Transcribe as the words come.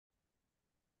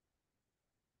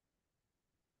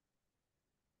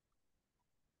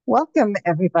Welcome,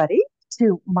 everybody,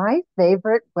 to my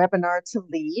favorite webinar to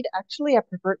lead. Actually, I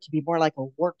prefer it to be more like a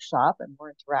workshop and more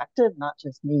interactive, not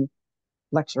just me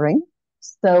lecturing.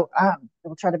 So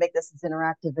we'll try to make this as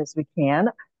interactive as we can.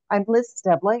 I'm Liz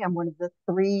Stebley. I'm one of the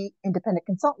three independent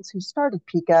consultants who started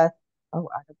PICA. Oh,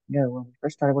 I don't know, when we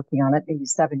first started working on it, maybe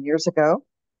 7 years ago.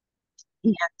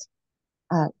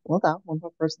 And hold on, one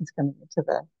more person's coming into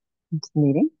the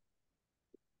meeting.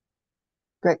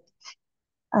 Great.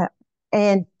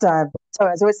 So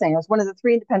as I was saying, I was one of the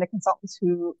three independent consultants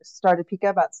who started PICA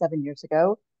about 7 years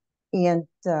ago. And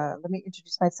let me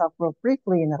introduce myself real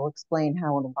briefly, and that'll explain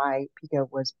how and why PICA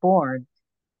was born.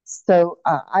 So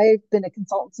I've been a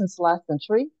consultant since the last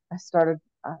century. I started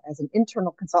as an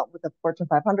internal consultant with a Fortune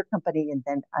 500 company, and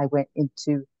then I went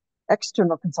into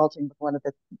external consulting with one of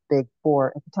the big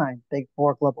four at the time, big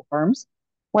four global firms.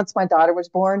 Once my daughter was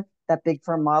born, that big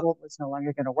firm model was no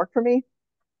longer going to work for me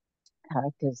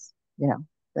because,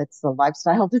 that's a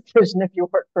lifestyle decision if you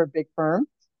work for a big firm.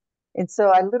 And so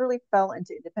I literally fell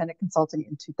into independent consulting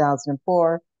in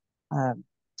 2004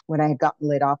 when I had gotten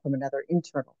laid off from another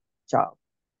internal job.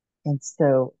 And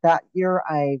so that year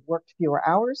I worked fewer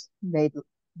hours, made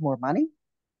more money,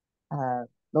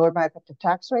 lowered my effective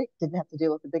tax rate, didn't have to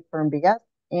deal with the big firm BS.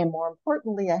 And more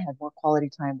importantly, I had more quality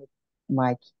time with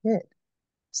my kid.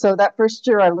 So that first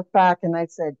year I looked back and I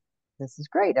said, this is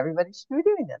great. Everybody should be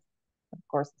doing this. Of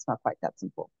course, it's not quite that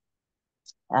simple.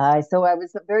 So I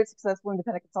was a very successful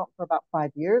independent consultant for about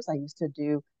 5 years. I used to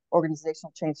do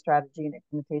organizational change strategy and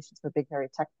implementations for big, hairy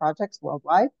tech projects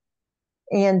worldwide.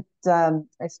 And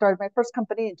I started my first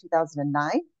company in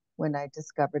 2009 when I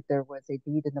discovered there was a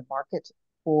need in the market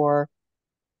for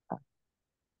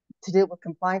to deal with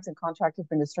compliance and contract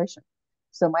administration.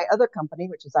 So my other company,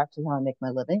 which is actually how I make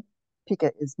my living,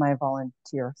 PICA is my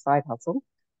volunteer side hustle.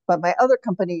 But my other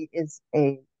company is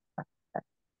a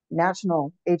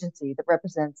national agency that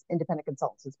represents independent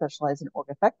consultants who specialize in org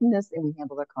effectiveness, and we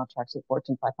handle their contracts with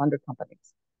Fortune 500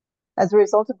 companies. As a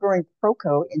result of growing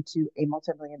Proco into a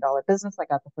multi-million-dollar business, I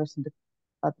got the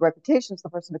reputation as the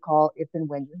person to call if and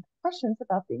when you have questions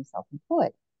about being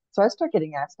self-employed. So I started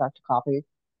getting asked out to coffee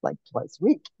like twice a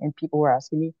week, and people were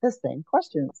asking me the same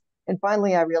questions. And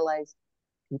finally, I realized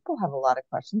people have a lot of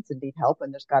questions and need help,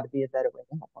 and there's got to be a better way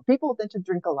to help them. People than to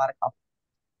drink a lot of coffee.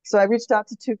 So I reached out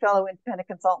to two fellow independent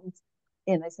consultants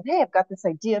and I said, hey, I've got this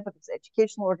idea for this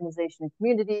educational organization and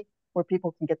community where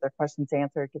people can get their questions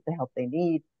answered, get the help they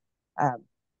need.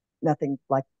 Nothing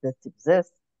like this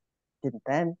exists. Didn't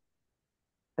then,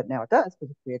 but now it does because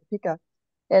we created PICA.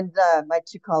 And my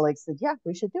two colleagues said, yeah,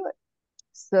 we should do it.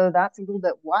 So that's a little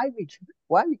bit why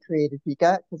we created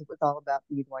PICA, because it was all about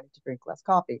me wanting to drink less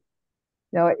coffee.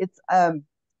 Now it's in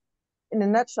a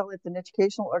nutshell, it's an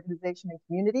educational organization and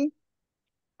community.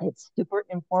 It's super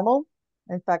informal.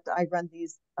 In fact, I run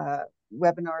these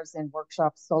webinars and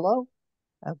workshops solo.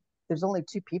 There's only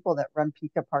two people that run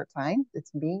PICA part-time.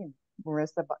 It's me and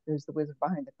Marissa, there's the wizard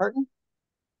behind the curtain.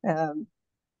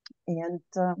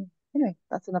 Anyway,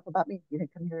 that's enough about me. You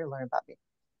didn't come here to learn about me.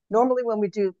 Normally when we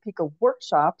do PICA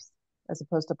workshops, as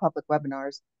opposed to public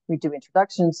webinars, we do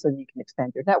introductions so you can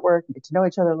expand your network and get to know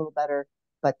each other a little better.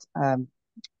 But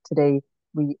today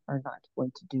we are not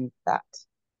going to do that.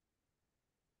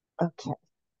 Okay.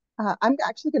 I'm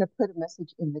actually going to put a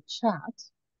message in the chat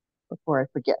before I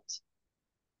forget.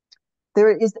 There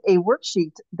is a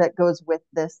worksheet that goes with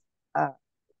this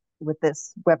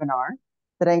webinar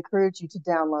that I encourage you to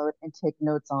download and take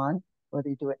notes on, whether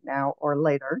you do it now or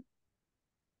later.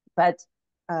 But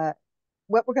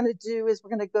what we're going to do is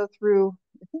we're going to go through,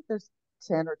 I think there's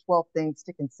 10 or 12 things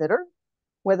to consider,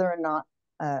 whether or not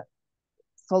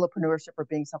solopreneurship or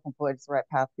being self-employed is the right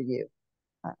path for you.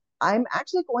 I'm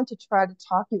actually going to try to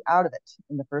talk you out of it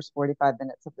in the first 45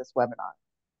 minutes of this webinar.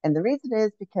 And the reason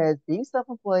is because being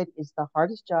self-employed is the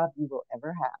hardest job you will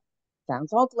ever have.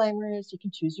 Sounds all glamorous. You can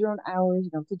choose your own hours.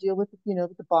 You don't have to deal with,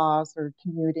 with the boss or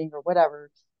commuting or whatever.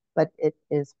 But it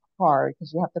is hard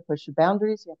because you have to push your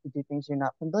boundaries. You have to do things you're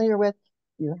not familiar with.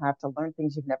 You have to learn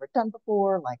things you've never done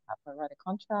before, like how do I write a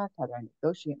contract? How do I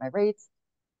negotiate my rates?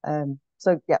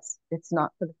 So yes, it's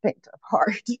not for the faint of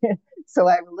heart. So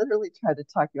I will literally try to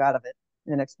talk you out of it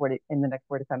in the next 45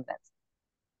 minutes.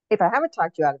 If I haven't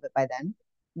talked you out of it by then,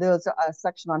 there's a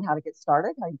section on how to get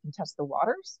started, how you can test the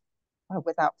waters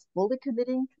without fully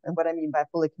committing. And what I mean by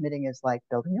fully committing is like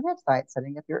building your website,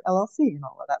 setting up your LLC and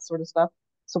all of that sort of stuff.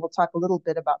 So we'll talk a little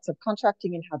bit about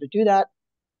subcontracting and how to do that.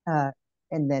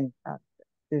 And then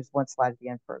there's one slide at the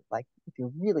end for like, if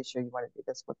you're really sure you want to do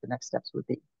this, what the next steps would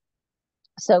be.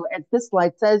 So as this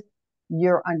slide says,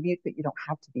 you're on mute, but you don't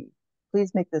have to be.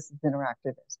 Please make this as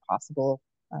interactive as possible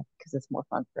because it's more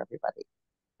fun for everybody.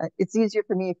 It's easier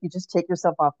for me if you just take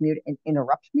yourself off mute and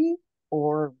interrupt me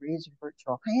or raise your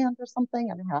virtual hand or something.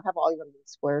 I mean, I have all your little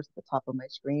squares at the top of my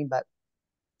screen, but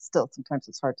still, sometimes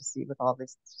it's hard to see with all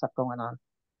this stuff going on.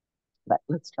 But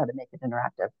let's try to make it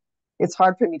interactive. It's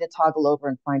hard for me to toggle over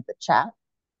and find the chat.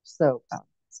 So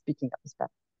speaking up is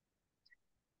better.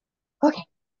 Okay.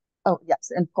 Oh, yes.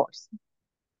 And of course,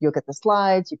 you'll get the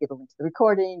slides, you get a link to the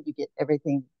recording, you get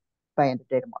everything by end of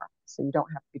day tomorrow. So you don't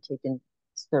have to be taking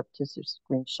surreptitious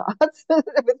screenshots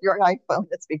with your iPhone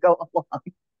as we go along.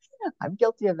 I'm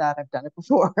guilty of that. I've done it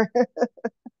before.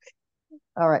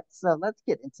 All right. So let's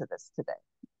get into this today.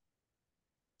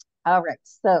 All right.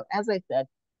 So as I said,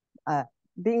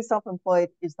 being self-employed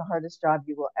is the hardest job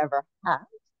you will ever have.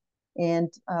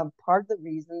 And part of the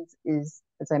reasons is,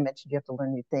 as I mentioned, you have to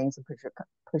learn new things and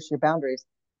push your boundaries.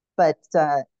 But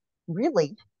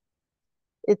really,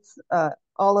 it's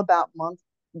all about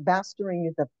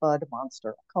mastering the FUD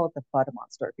monster. I call it the FUD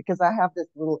monster because I have this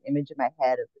little image in my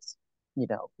head of this,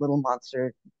 little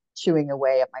monster chewing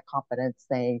away at my confidence,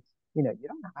 saying, you don't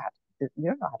know how to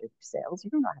do sales. You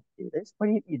don't know how to do this. What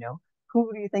do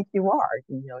who do you think you are?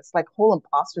 It's like whole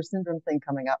imposter syndrome thing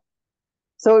coming up.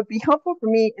 So it'd be helpful for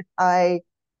me if I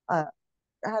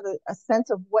had a sense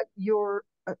of what your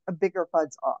a bigger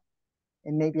FUDs are.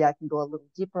 And maybe I can go a little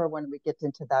deeper when we get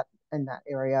into that in that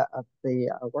area of the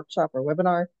workshop or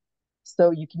webinar.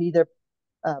 So you can either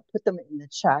put them in the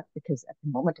chat, because at the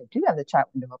moment I do have the chat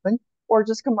window open, or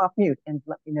just come off mute and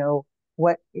let me know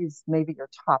what is maybe your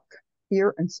top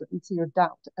fear, uncertainty, or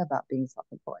doubt about being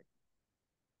self-employed.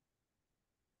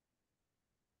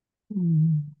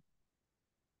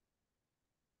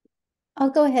 I'll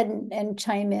go ahead and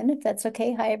chime in if that's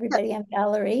okay. Hi, everybody. Yeah. I'm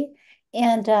Valerie.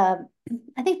 And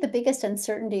I think the biggest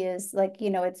uncertainty is I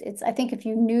think if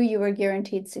you knew you were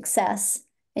guaranteed success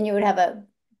and you would have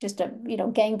just a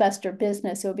gangbuster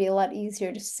business, it would be a lot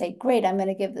easier to say, great, I'm going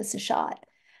to give this a shot.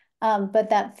 But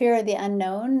that fear of the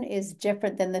unknown is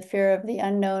different than the fear of the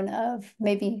unknown of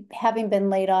maybe having been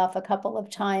laid off a couple of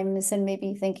times and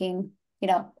maybe thinking,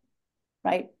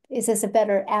 right, is this a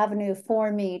better avenue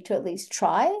for me to at least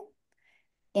try?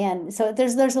 And so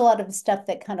there's a lot of stuff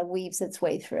that kind of weaves its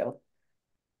way through.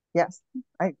 Yes,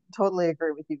 I totally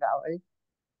agree with you, Valerie.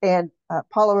 And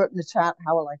Paula wrote in the chat,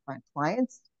 how will I find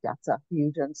clients? That's a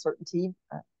huge uncertainty.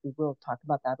 We will talk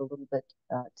about that a little bit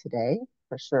today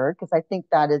for sure, because I think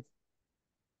that is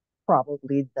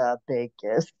probably the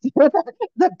biggest,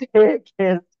 the biggest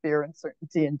fear,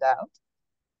 uncertainty, and doubt.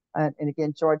 And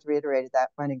again, George reiterated that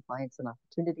finding clients and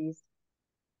opportunities,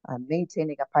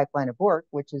 maintaining a pipeline of work,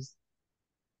 which is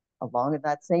along in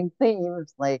that same theme.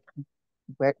 It's like,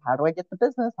 how do I get the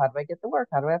business? How do I get the work?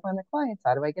 How do I find the clients?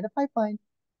 How do I get a pipeline?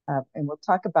 And we'll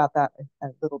talk about that a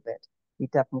little bit. We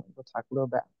definitely will talk a little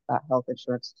bit about health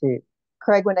insurance too.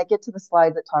 Craig, when I get to the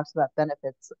slide that talks about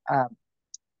benefits,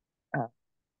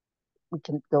 we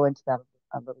can go into that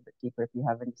a little bit deeper if you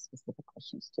have any specific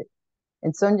questions too.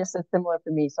 And Sonia said similar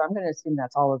for me, so I'm going to assume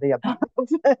that's all of the above.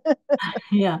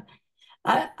 Yeah,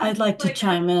 I'd like to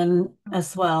chime in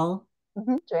as well.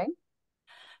 Jane?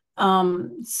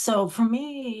 So for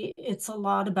me, it's a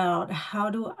lot about how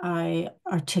do I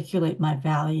articulate my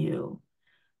value,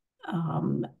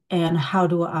 and how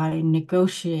do I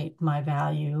negotiate my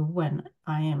value when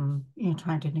I am,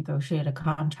 trying to negotiate a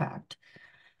contract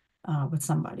with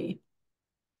somebody.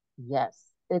 Yes,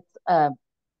 it's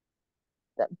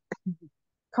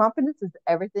confidence is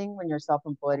everything when you're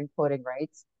self-employed and quoting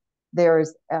rates.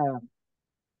 There's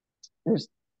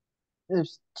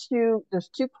two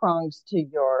prongs to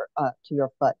your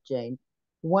FUD, Jane.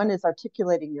 One is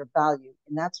articulating your value,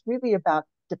 and that's really about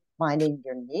defining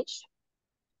your niche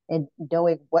and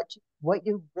knowing what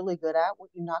you're really good at, what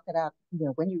you knock it out,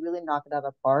 when you really knock it out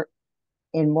of the park,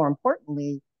 and more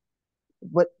importantly,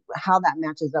 how that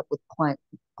matches up with client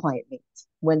needs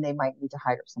when they might need to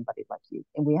hire somebody like you.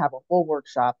 And we have a whole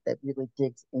workshop that really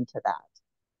digs into that.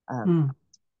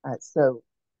 So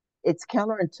it's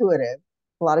counterintuitive.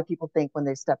 A lot of people think when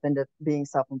they step into being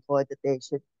self-employed that they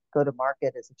should go to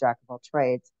market as a jack of all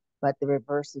trades, but the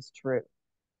reverse is true.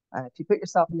 If you put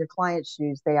yourself in your client's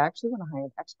shoes, they actually want to hire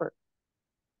an expert.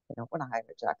 They don't want to hire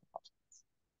a jack of all trades.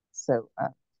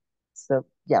 So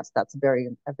yes, that's a very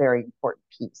important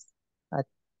piece.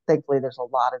 Thankfully, there's a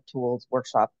lot of tools,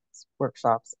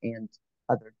 workshops, and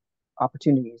other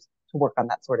opportunities to work on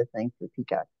that sort of thing through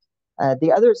PICA.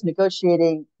 The other is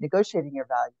negotiating your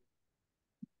value.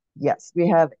 Yes, we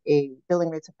have a billing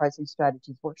rates and pricing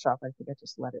strategies workshop. I think I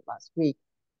just led it last week.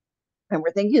 And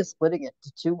we're thinking of splitting it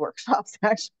to 2 workshops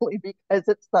actually, because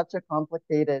it's such a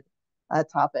complicated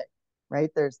topic,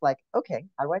 right? There's like, okay,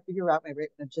 how do I figure out my rate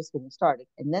when I'm just getting started?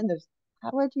 And then there's how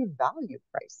do I do value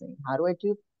pricing? How do I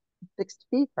do fixed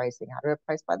fee pricing? How do I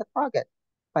price by the project?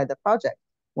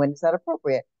 When is that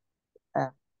appropriate? Uh,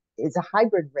 is a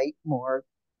hybrid rate more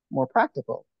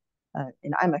practical?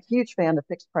 And I'm a huge fan of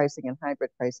fixed pricing and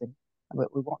hybrid pricing,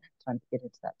 but we won't have time to get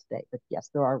into that today. But yes,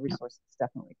 there are resources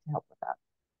definitely to help with that.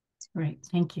 Great.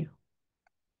 Thank you.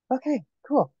 Okay,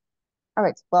 cool. All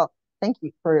right. Well, thank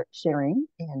you for sharing.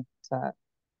 And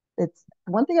it's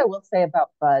one thing I will say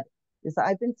about Bud is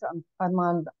I'm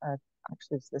on,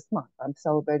 actually it's this month, I'm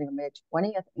celebrating my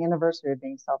 20th anniversary of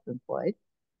being self-employed.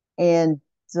 And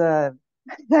I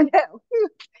know,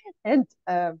 and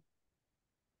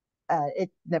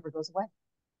it never goes away.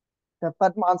 The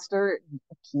Bud monster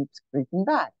keeps creeping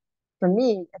back. For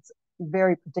me, it's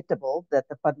very predictable that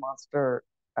the Bud monster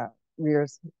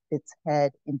rears its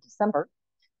head in December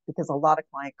because a lot of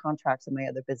client contracts in my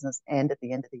other business end at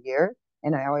the end of the year.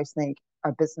 And I always think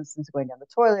our business is going down the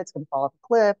toilet, it's going to fall off a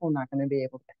cliff, we're not going to be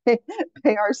able to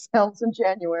pay ourselves in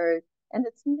January. And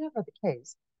it's never the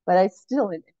case. But I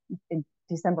still, in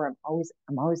December, I'm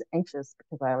always anxious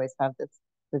because I always have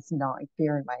this gnawing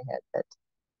fear in my head that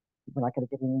we're not going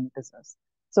to get any new business.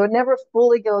 So it never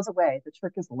fully goes away. The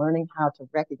trick is learning how to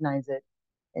recognize it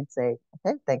and say,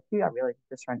 okay, thank you. I really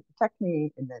just trying to protect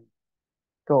me, and then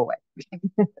go away.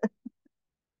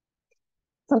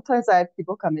 Sometimes I have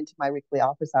people come into my weekly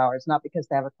office hours, not because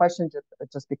they have a question,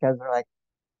 just because they're like,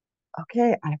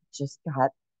 okay, I've just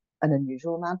got an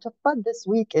unusual amount of fun this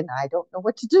week and I don't know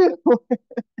what to do.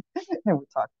 And we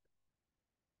talk.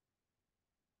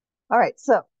 All right,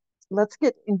 so let's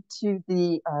get into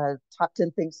the top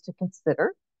 10 things to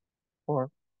consider, or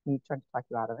me trying to talk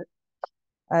you out of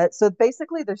it. So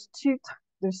basically, there's two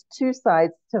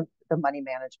sides to the money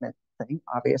management thing.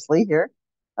 Obviously, here,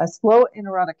 a slow and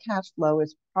erratic cash flow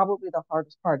is probably the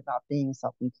hardest part about being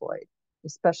self-employed,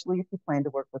 especially if you plan to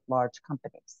work with large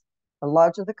companies. The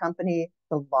larger the company,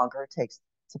 the longer it takes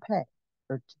to pay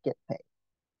or to get paid.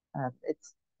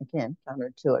 It's again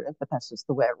counterintuitive, but that's just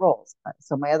the way it rolls.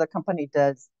 So my other company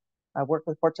does work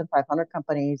with Fortune 500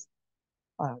 companies.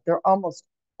 They're almost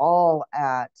all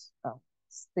at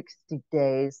 60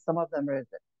 days. Some of them are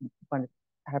going to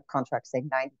have contracts saying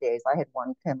 90 days. I had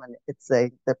one come and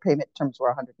the payment terms were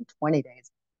 120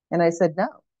 days. And I said, no,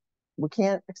 we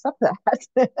can't accept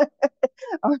that.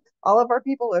 All of our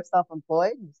people are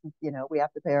self-employed. We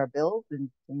have to pay our bills, and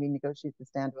we negotiate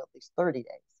this down to at least 30 days.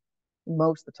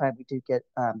 Most of the time we do get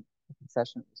a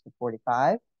concession for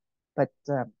 45. But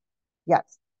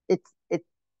yes, it's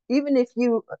even if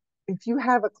you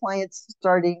have a client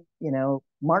starting,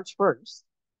 March 1st,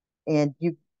 and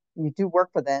you do work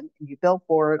for them and you bill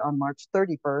for it on March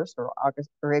 31st or August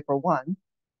or April 1,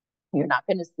 you're not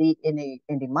going to see any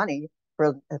money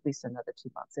for at least another 2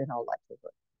 months in all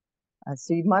likelihood.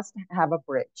 So you must have a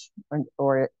bridge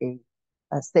or a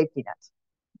safety net,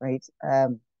 right?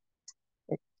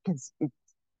 Because you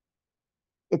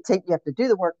have to do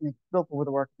the work and then bill for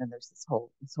the work, and then there's this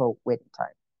whole waiting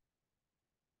time.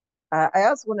 I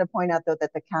also want to point out, though,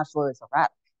 that the cash flow is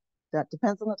erratic. That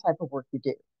depends on the type of work you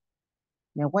do.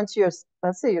 Let's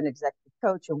say you're an executive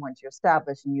coach, and once you're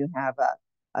established and you have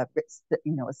a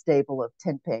stable of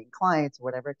 10 paying clients or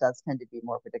whatever, it does tend to be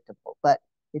more predictable. But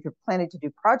if you're planning to do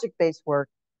project-based work,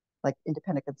 like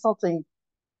independent consulting,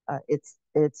 it's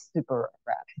super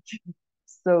erratic.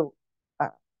 So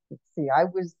let's see, I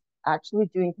was actually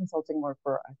doing consulting work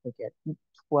for, I forget,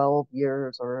 12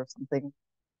 years or something.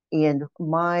 And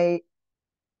my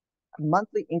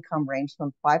monthly income ranged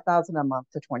from $5,000 a month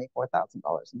to $24,000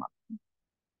 a month.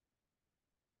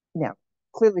 Now,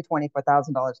 clearly $24,000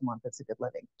 a month is a good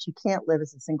living. But you can't live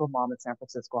as a single mom in San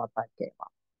Francisco on $5K a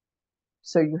month.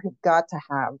 So you have got to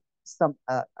have some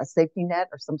a safety net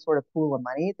or some sort of pool of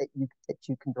money that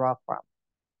you can draw from.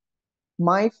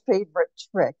 My favorite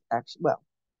trick, actually, well,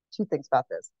 two things about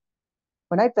this.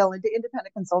 When I fell into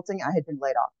independent consulting, I had been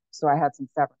laid off, so I had some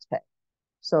severance pay.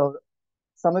 So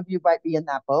some of you might be in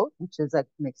that boat, which is that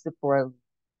makes it for a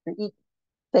pretty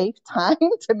safe time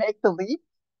to make the leap.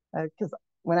 Because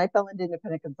when I fell into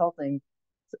independent consulting,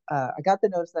 I got the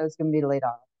notice that I was going to be laid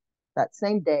off. That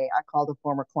same day, I called a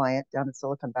former client down in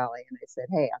Silicon Valley and I said,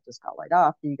 hey, I just got laid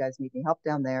off. Do you guys need any help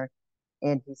down there?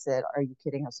 And he said, are you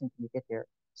kidding? How soon can you get here?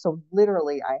 So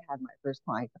literally, I had my first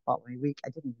client the following week. I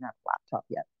didn't even have a laptop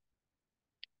yet.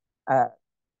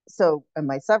 And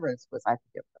my severance was, I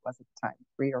forget what it was at the time,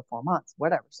 3 or 4 months,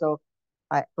 whatever. So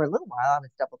for a little while, I was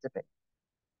double dipping.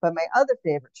 But my other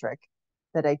favorite trick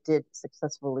that I did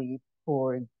successfully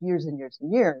for years and years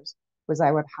and years was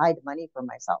I would hide money for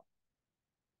myself.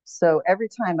 So every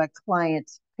time a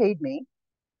client paid me,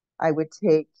 I would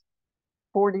take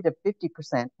 40 to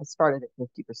 50%. I started at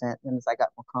 50%. And as I got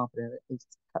more confident, it was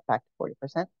cut back to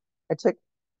 40%. I took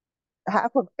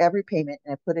half of every payment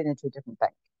and I put it into a different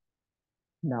bank.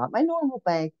 Not my normal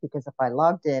bank, because if I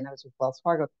logged in, I was with Wells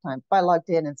Fargo at the time. If I logged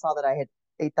in and saw that I had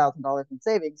 $8,000 in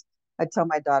savings, I'd tell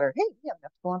my daughter, hey, yeah, I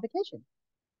have to go on vacation.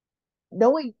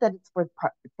 Knowing that it's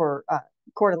for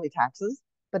quarterly taxes,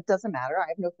 but doesn't matter. I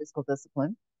have no fiscal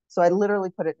discipline. So I literally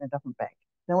put it in a different bank.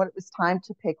 Then when it was time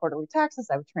to pay quarterly taxes,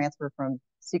 I would transfer from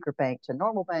secret bank to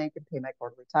normal bank and pay my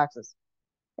quarterly taxes.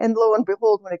 And lo and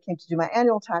behold, when it came to do my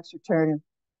annual tax return,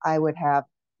 I would have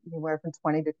anywhere from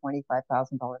 $20,000 to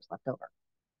 $25,000 left over.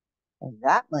 And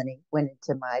that money went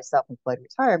into my self-employed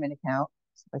retirement account,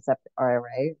 my separate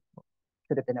IRA,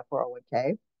 could have been a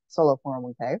 401k, solo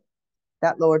 401k.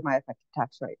 That lowered my effective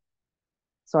tax rate.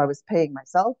 So I was paying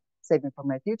myself, saving for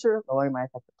my future, lowering my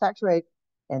effective tax rate.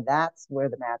 And that's where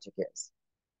the magic is,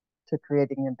 to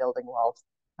creating and building wealth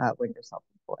when you're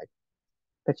self-employed.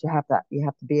 But you have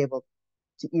to be able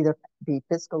to either be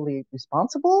fiscally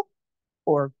responsible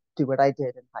or do what I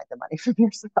did and hide the money from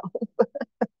yourself.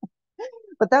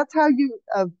 But that's how you,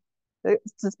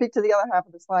 to speak to the other half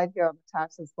of the slide here on the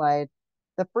taxes slide,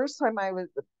 the first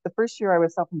year I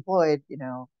was self-employed,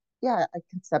 yeah, I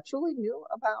conceptually knew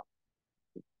about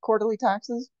quarterly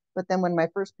taxes. But then when my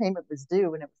first payment was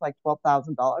due and it was like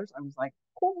 $12,000, I was like,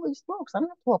 holy smokes, I don't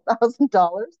have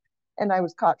 $12,000. And I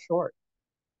was caught short.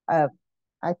 I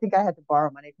think I had to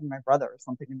borrow money from my brother or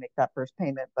something to make that first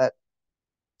payment, but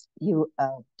you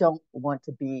don't want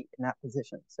to be in that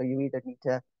position. So you either need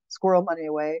to squirrel money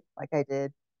away like I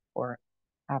did, or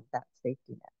have that safety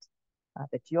net.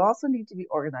 But you also need to be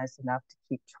organized enough to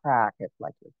keep track of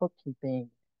like your bookkeeping,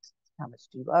 how much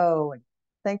do you owe, and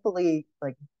thankfully,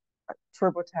 like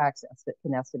TurboTax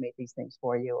can estimate these things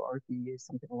for you, or if you use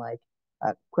something like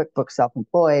QuickBooks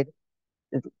Self-Employed,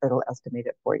 it'll estimate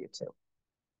it for you too.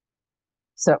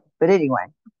 So, but anyway,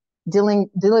 dealing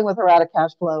with erratic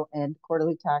cash flow and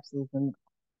quarterly taxes and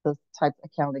those types of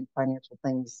accounting financial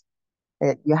things,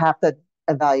 you have to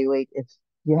evaluate if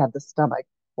you have the stomach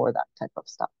for that type of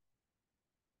stuff.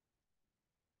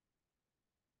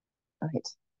 All right.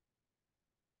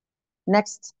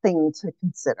 Next thing to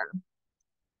consider.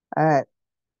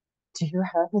 Do you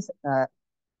have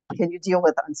can you deal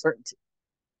with uncertainty?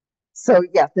 So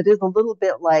yes, it is a little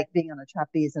bit like being on a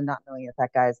trapeze and not knowing if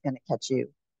that guy is going to catch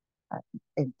you.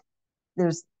 And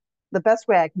there's the best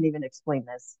way I can even explain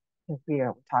this. We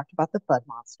talked about the FUD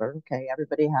monster. Okay,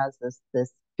 everybody has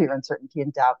this fear, uncertainty,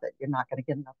 and doubt that you're not going to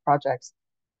get enough projects.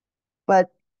 But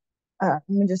let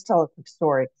me just tell a quick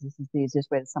story, because this is the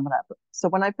easiest way to sum it up. So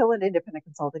when I filled in independent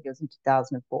consulting, it was in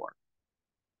 2004.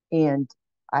 And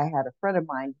I had a friend of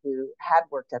mine who had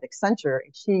worked at Accenture,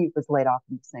 and she was laid off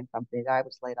from the same company that I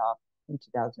was laid off in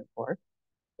 2004.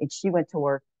 And she went to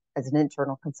work as an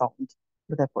internal consultant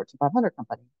with a Fortune 500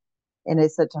 company. And I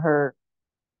said to her,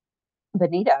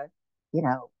 Benita,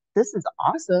 this is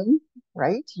awesome,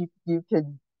 right? You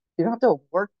don't have to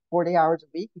work 40 hours a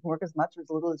week. You can work as much or as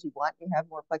little as you want. You have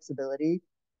more flexibility.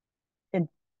 And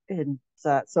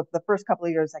so for the first couple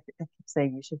of years, I kept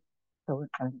saying you should go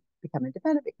and become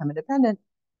independent.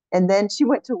 And then she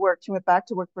went back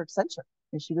to work for Accenture,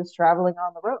 and she was traveling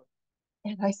on the road.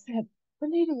 And I said,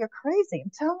 Benita, you're crazy.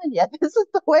 I'm telling you, this is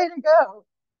the way to go.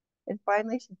 And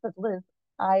finally she said, Liz,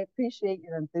 I appreciate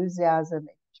your enthusiasm.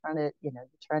 You're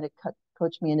trying to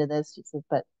coach me into this. She says,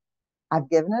 but I've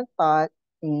given it thought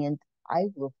and I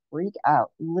will freak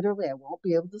out. Literally, I won't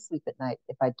be able to sleep at night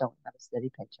if I don't have a steady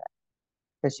paycheck.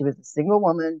 Because she was a single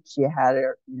woman. She had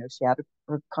her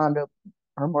condo,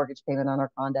 her mortgage payment on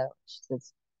her condo. She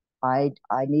says, I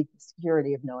need the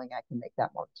security of knowing I can make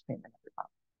that mortgage payment every month.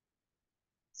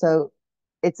 So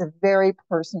it's a very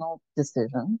personal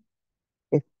decision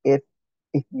if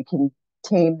you can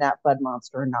tame that FUD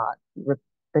monster or not.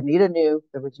 Benita knew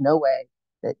there was no way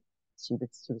that she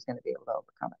was going to be able to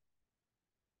overcome it.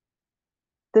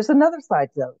 There's another side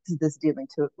though to this dealing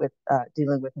with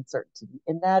uncertainty,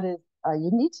 and that is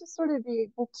you need to sort of be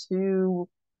able to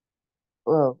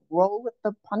roll with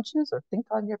the punches or think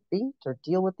on your feet or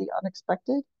deal with the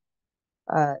unexpected.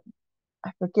 I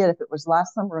forget if it was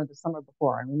last summer or the summer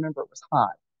before. I remember it was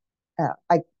hot.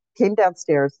 I came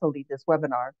downstairs to lead this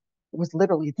webinar. It was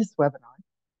literally this webinar,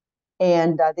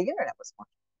 and the internet was fine.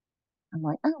 I'm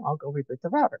like, oh, I'll go reboot the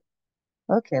router.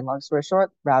 Okay, long story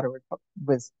short, router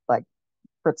was like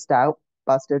fritzed out,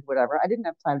 busted, whatever. I didn't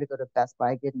have time to go to Best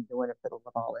Buy, get into what a fiddle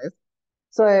of all is.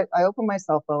 So I opened my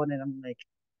cell phone and I'm like,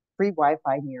 free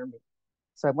Wi-Fi near me.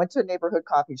 So I went to a neighborhood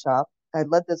coffee shop. I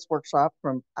led this workshop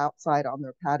from outside on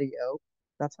their patio.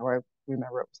 That's how I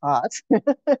remember it was hot.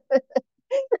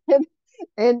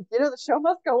 And the show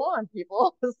must go on,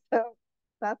 people. So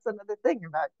that's another thing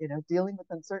about dealing with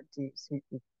uncertainties. You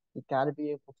got to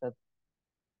be able to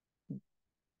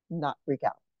not freak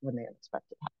out when the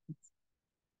unexpected happens.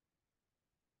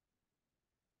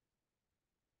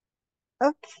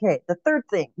 Okay, the third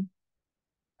thing,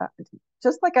 uh,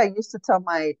 just like I used to tell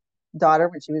my daughter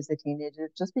when she was a teenager,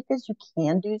 just because you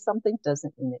can do something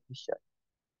doesn't mean that you should.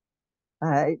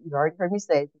 You already heard me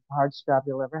say it's the hardest job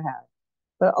you'll ever have.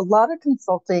 But a lot of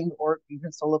consulting or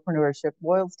even solopreneurship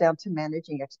boils down to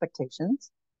managing expectations,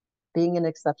 being an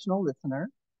exceptional listener,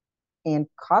 and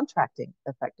contracting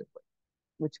effectively,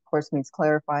 which of course means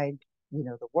clarifying,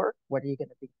 the work, what are you going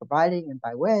to be providing and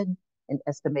by when, and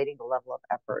estimating the level of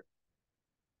effort.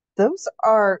 Those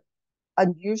are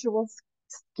unusual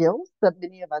skills that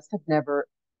many of us uh,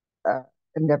 have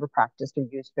never practiced or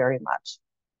used very much.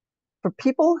 For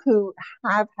people who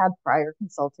have had prior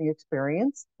consulting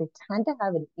experience, they tend to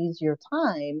have an easier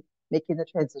time making the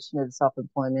transition into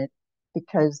self-employment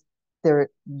because they're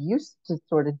used to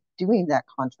sort of doing that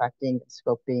contracting and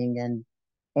scoping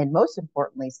and most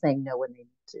importantly saying no when they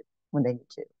need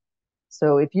to.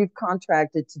 So if you've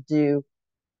contracted to do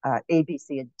A, B,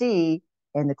 C, and D,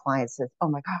 and the client says, "Oh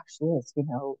my gosh, Liz,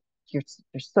 you're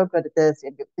so good at this.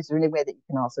 And is there any way that you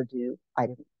can also do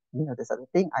item, this other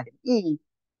thing, item E?"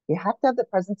 You have to have the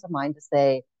presence of mind to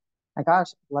say, "My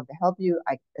gosh, I'd love to help you.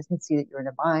 I can see that you're in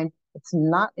a bind. It's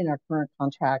not in our current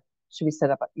contract. Should we set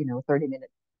up a 30-minute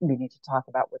meeting to talk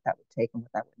about what that would take and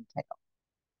what that would entail?"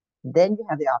 Then you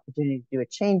have the opportunity to do a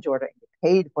change order and get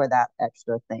paid for that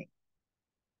extra thing,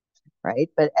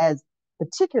 right? But as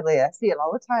particularly, I see it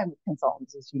all the time with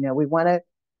consultants is, we want to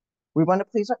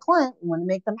please our client, we want to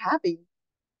make them happy,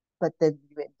 but then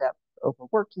you end up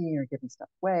overworking or giving stuff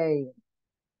away.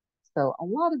 So a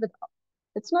lot of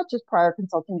it's not just prior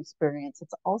consulting experience.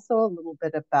 It's also a little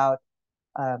bit about,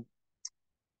 um,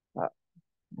 I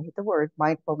hate the word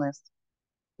mindfulness.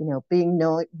 Being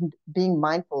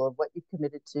mindful of what you've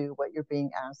committed to, what you're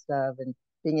being asked of, and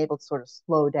being able to sort of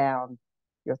slow down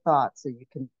your thoughts so you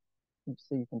can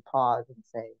pause and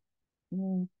say,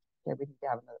 "Okay, we need to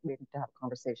have a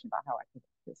conversation about how I can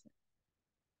do this."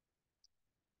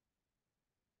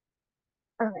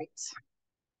 All right.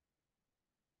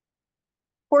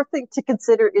 Fourth thing to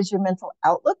consider is your mental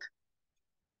outlook.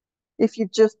 If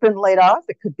you've just been laid off,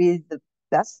 it could be the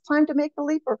best time to make the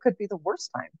leap, or it could be the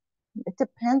worst time. It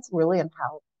depends really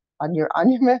on your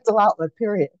mental outlook.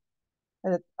 Period.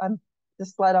 And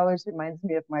this slide always reminds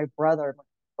me of my brother. My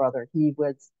brother, he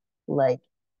was like,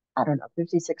 I don't know,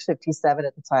 56, 57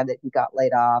 at the time that he got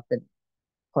laid off, and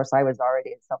of course I was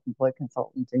already a self-employed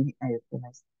consultant. And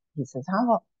he says,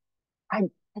 "How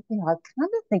I'm kind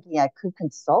of thinking I could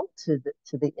consult to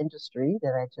the industry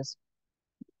that I just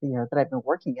that I've been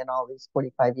working in all these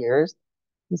 45 years."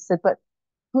 He said, "But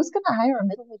who's going to hire a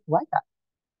middle-aged white guy?"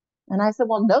 And I said,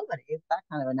 "Well, nobody. It's that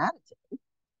kind of an attitude."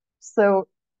 So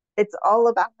it's all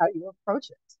about how you approach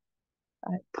it.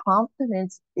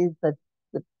 Confidence is the,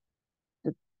 the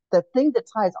the thing that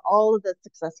ties all of the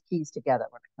success keys together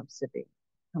when it comes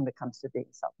to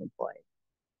being self-employed.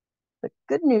 The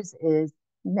good news is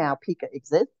now PICA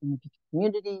exists in the PICA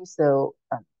community. So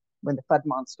when the FUD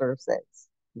monster says,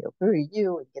 "Who are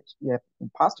you?" and you have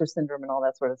imposter syndrome and all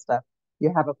that sort of stuff,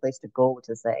 you have a place to go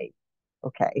to say,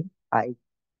 "Okay, I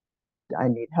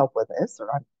need help with this," or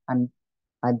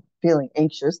I'm feeling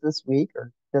anxious this week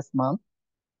or this month.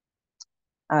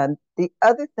 The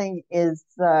other thing is,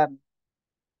 I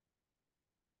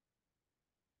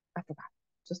forgot,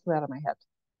 just out of my head.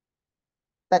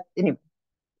 But anyway,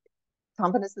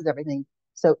 confidence is everything.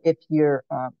 So if you're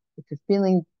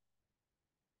feeling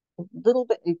a little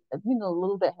bit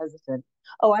hesitant.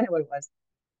 Oh, I know what it was.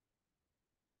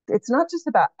 It's not just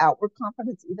about outward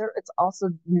confidence either. It's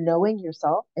also knowing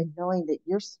yourself and knowing that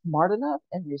you're smart enough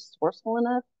and resourceful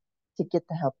enough to get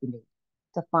the help you need,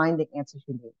 to find the answers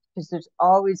you need. Because there's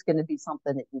always going to be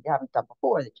something that you haven't done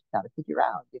before that you've got to figure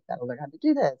out. You've got to learn how to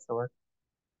do this, but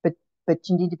but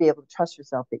you need to be able to trust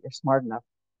yourself that you're smart enough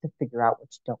to figure out what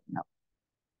you don't know.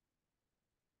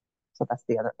 So that's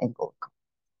the other angle.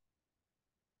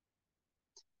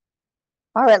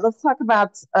 All right, let's talk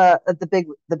about the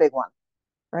big one,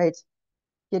 right?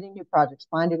 Getting new projects,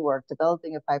 finding work,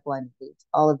 developing a pipeline of leads,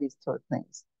 all of these sort of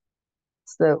things.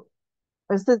 So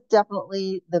this is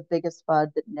definitely the biggest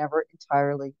FUD that never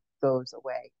entirely goes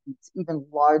away. It's even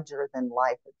larger than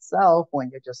life itself when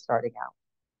you're just starting out.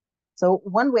 So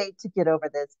one way to get over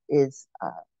this is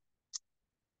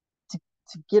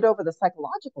to get over the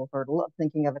psychological hurdle of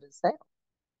thinking of it as sales,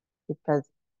 because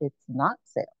it's not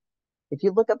sales. If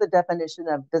you look up the definition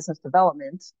of business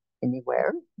development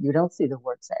anywhere, you don't see the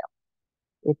word sale.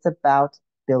 It's about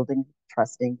building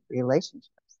trusting relationships.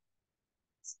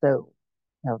 So,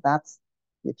 that's,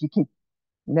 if you keep,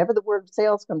 whenever the word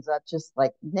sales comes up, just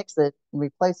like nix it and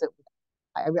replace it with,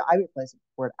 I replace it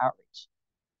with the word outreach,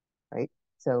 right?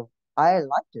 So I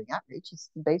like doing outreach. It's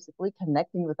basically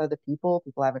connecting with other people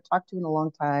I haven't talked to in a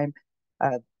long time,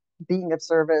 uh, being of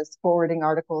service, forwarding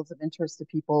articles of interest to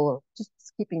people, or just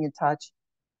keeping in touch.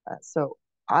 So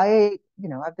I've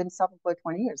been self-employed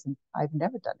 20 years and I've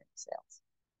never done any sales.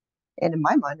 And in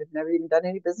my mind, I've never even done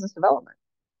any business development.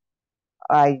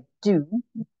 I do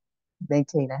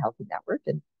maintain a healthy network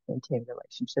and maintain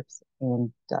relationships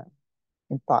and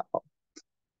thoughtful.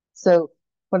 So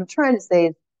what I'm trying to say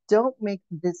is, don't make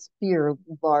this fear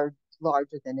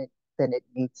larger than it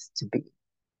needs to be.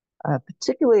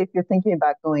 Particularly if you're thinking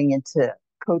about going into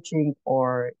coaching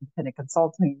or independent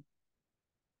consulting.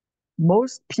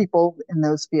 Most people in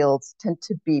those fields tend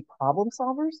to be problem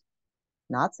solvers,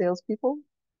 not salespeople.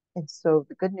 And so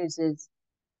the good news is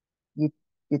you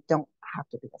you don't have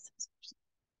to be a salesperson.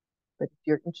 But if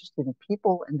you're interested in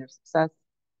people and their success,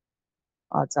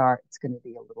 odds are it's going to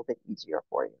be a little bit easier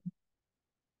for you.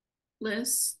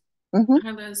 Liz. Mm-hmm.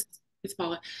 Hi, Liz. It's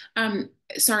Paula.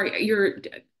 Sorry, you're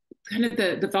kind of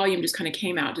the volume just kind of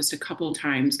came out just a couple of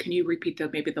times. Can you repeat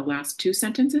maybe the last two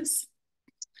sentences,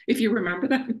 if you remember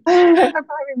them? If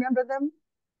I remember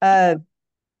them.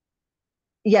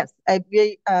 Yes,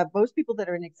 most people that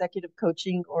are in executive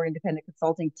coaching or independent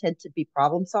consulting tend to be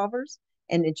problem solvers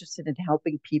and interested in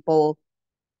helping people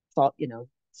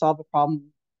solve a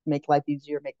problem, make life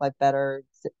easier, make life better,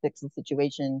 fix a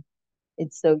situation.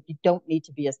 And so you don't need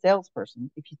to be a salesperson.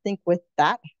 If you think with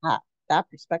that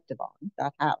perspective on,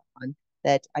 that hat on,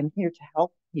 that I'm here to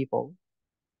help people,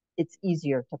 it's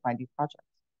easier to find new projects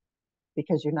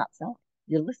because you're not selling,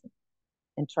 you're listening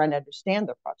and trying to understand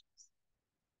their projects.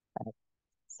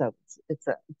 So it's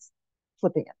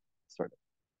flipping it, sort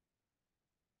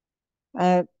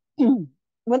of.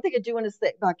 One thing I do want to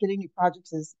say about getting new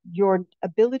projects is your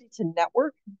ability to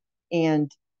network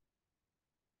and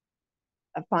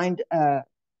find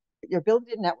your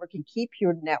ability to network and keep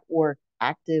your network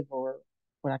active, or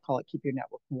what I call it, keep your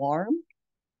network warm,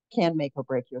 can make or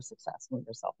break your success when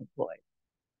you're self-employed.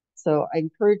 So I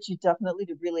encourage you definitely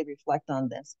to really reflect on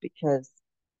this, because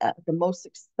the most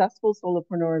successful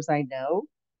solopreneurs I know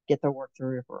get their work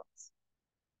through referrals.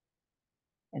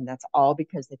 And that's all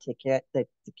because they take the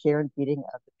care and feeding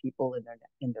of the people in their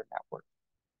network.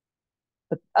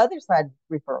 But the other side of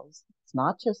referrals, it's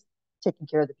not just taking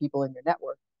care of the people in your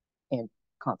network and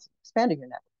constantly expanding your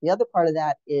network. The other part of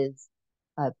that is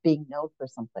being known for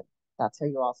something. That's how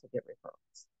you also get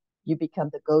referrals. You become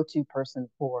the go-to person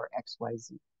for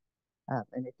XYZ.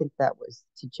 And I think that was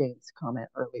to Jane's comment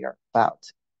earlier about,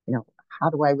 how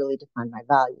do I really define my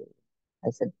value? I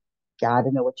said,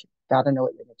 gotta know what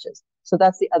your niche is. So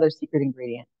that's the other secret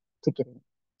ingredient to getting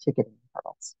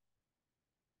referrals.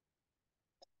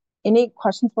 Any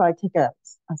questions while I take a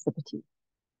sip of tea?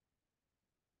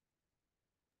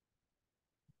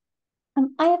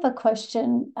 I have a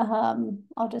question.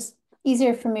 I'll just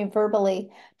easier for me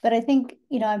verbally, but I think,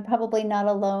 I'm probably not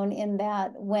alone in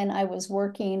that. When I was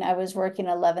working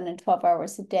 11 and 12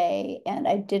 hours a day, and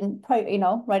I didn't probably,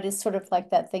 right, it's sort of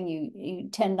like that thing you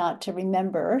tend not to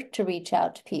remember to reach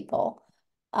out to people.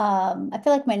 I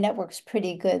feel like my network's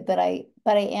pretty good, but I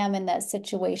am in that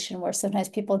situation where sometimes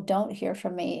people don't hear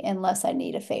from me unless I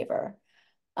need a favor.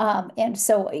 And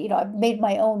so, I've made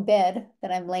my own bed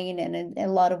that I'm laying in a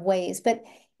lot of ways. But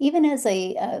even as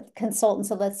a consultant,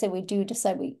 so let's say we do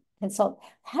decide we consult,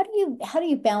 how do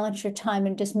you balance your time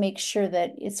and just make sure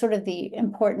that it's sort of the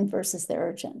important versus the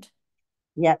urgent?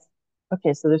 Yes.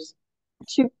 Okay. So there's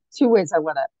two ways I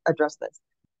want to address this.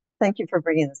 Thank you for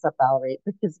bringing this up, Valerie,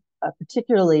 because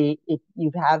particularly if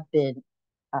you have been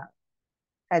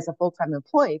as a full-time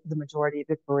employee for the majority of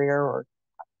your career, or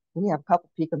we have a couple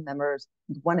of PICA members,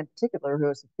 one in particular who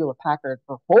was at Hewlett Packard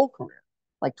for her whole career,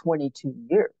 like 22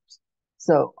 years.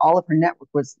 So all of her network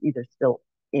was either still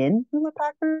in Hewlett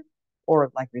Packard or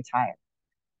like retired.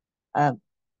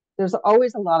 There's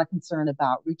always a lot of concern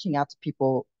about reaching out to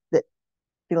people that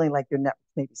feeling like your network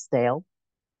may be stale,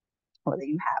 or that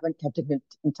you haven't kept in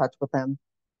touch with them.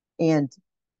 And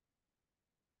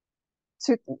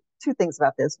two things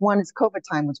about this. One is COVID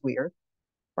time was weird,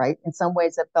 right? In some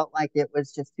ways, it felt like it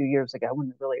was just 2 years ago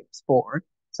when really it was 4.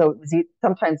 So it was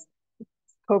sometimes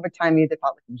COVID time either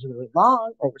felt like it was really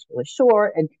long or it was really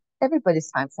short, and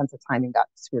everybody's sense of timing got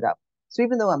screwed up. So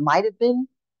even though it might have been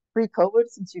pre-COVID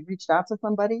since you reached out to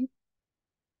somebody,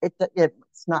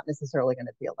 it's not necessarily going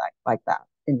to feel like that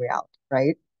in reality,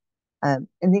 right? And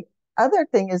the other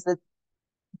thing is that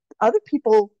other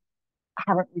people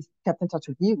haven't kept in touch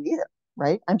with you either,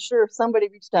 right? I'm sure if somebody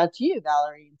reached out to you,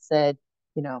 Valerie, and said,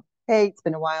 hey, it's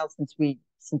been a while since we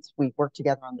worked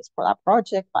together on this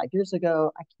project 5 years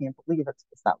ago. I can't believe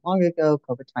it's that long ago.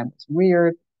 COVID time was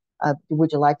weird.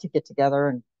 Would you like to get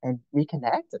together and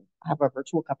reconnect and have a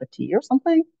virtual cup of tea or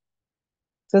something?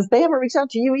 Because they haven't reached out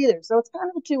to you either. So it's kind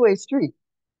of a two-way street.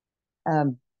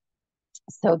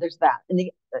 So there's that. And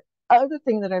the other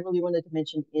thing that I really wanted to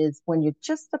mention is when you're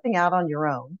just stepping out on your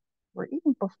own, or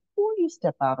even before you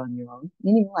step out on your own,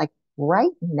 meaning like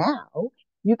right now,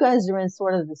 you guys are in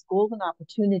sort of this golden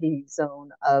opportunity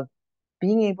zone of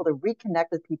being able to reconnect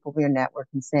with people in your network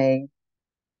and saying,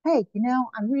 hey,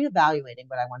 I'm reevaluating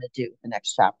what I want to do the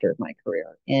next chapter of my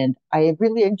career. And I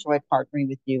really enjoyed partnering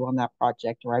with you on that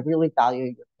project, or I really value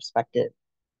your perspective.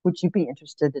 Would you be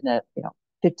interested in a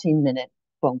 15-minute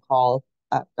phone call?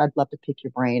 I'd love to pick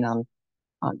your brain on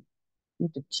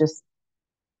just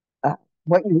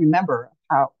what you remember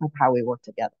of how we work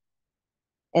together.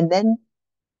 And then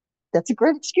that's a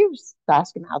great excuse to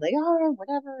ask them how they are,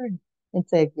 whatever, and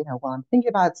say, well, I'm thinking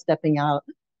about stepping out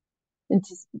and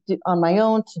on my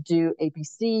own to do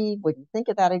ABC. What do you think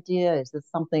of that idea? Is this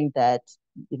something that,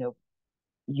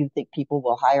 you think people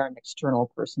will hire an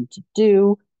external person to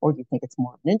do? Or do you think it's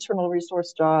more of an internal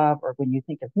resource job? Or when you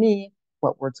think of me,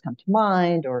 what words come to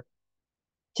mind? Or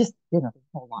just, there's a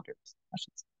whole laundry of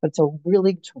questions. But it's a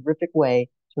really terrific way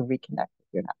to reconnect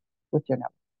with your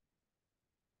network.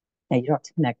 Now, you don't have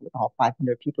to connect with all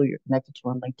 500 people you're connected to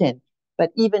on LinkedIn,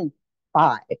 but even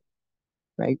 5,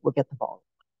 right, will get the ball.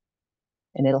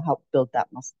 And it'll help build that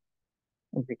muscle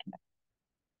and reconnect.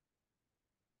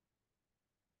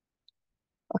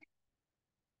 Okay,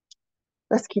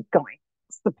 let's keep going.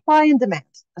 Supply and demand.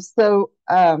 So,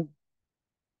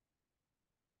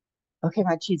 okay,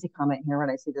 my cheesy comment here when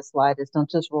I see this slide is don't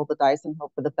just roll the dice and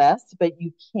hope for the best, but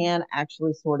you can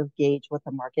actually sort of gauge what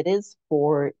the market is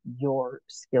for your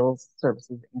skills,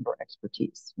 services, and or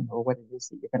expertise, what it is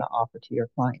that you're going to offer to your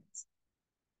clients.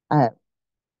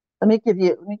 Let me give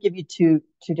you two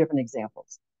different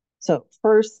examples. So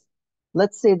first,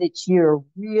 let's say that you're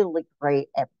really great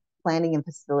at planning and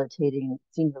facilitating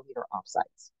senior leader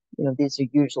offsites. These are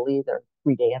usually their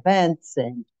 3-day events,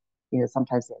 and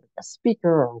sometimes they have a guest speaker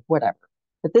or whatever.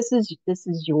 But this is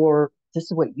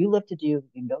what you love to do.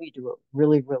 You do it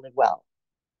really, really well.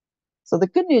 So the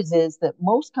good news is that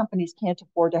most companies can't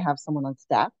afford to have someone on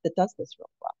staff that does this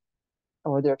really well,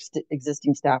 or their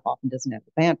existing staff often doesn't have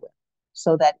the bandwidth.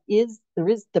 So there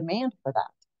is demand for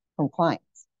that from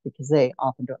clients because they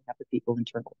often don't have the people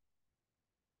internally.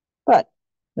 But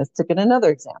let's take another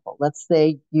example. Let's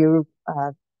say you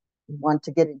want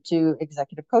to get into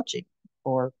executive coaching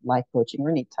or life coaching or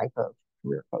any type of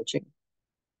career coaching.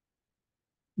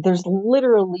 There's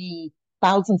literally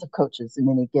thousands of coaches in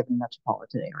any given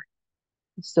metropolitan area.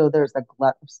 So there's a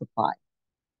glut of supply.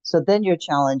 So then your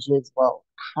challenge is, well,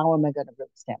 how am I going to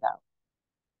really stand out?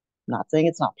 I'm not saying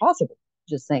it's not possible,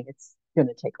 just saying it's going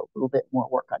to take a little bit more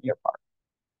work on your part,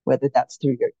 whether that's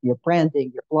through your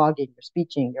branding, your blogging, your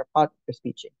speaking, your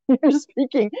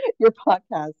speaking, your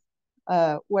podcast,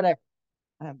 whatever.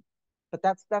 But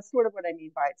that's sort of what I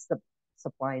mean by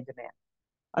supply and demand.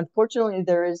 Unfortunately,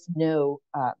 there is no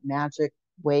magic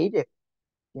way to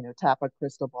tap a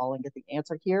crystal ball and get the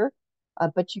answer here,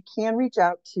 but you can reach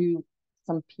out to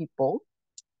some people,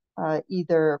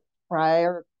 either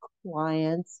prior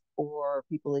clients or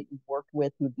people that you've worked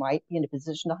with who might be in a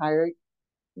position to hire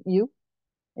you,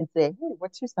 and say, hey,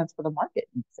 what's your sense for the market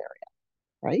in this area,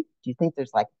 right? Do you think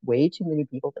there's like way too many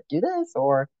people that do this?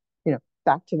 Or,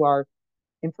 back to our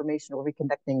informational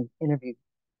reconnecting interview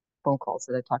phone calls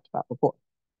that I talked about before.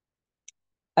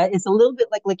 It's a little bit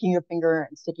like licking your finger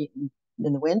and sticking it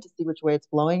in the wind to see which way it's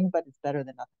blowing, but it's better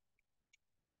than nothing.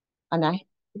 And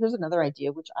here's another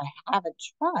idea, which I haven't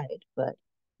tried, but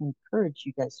I encourage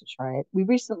you guys to try it. We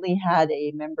recently had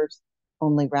a members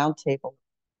only roundtable,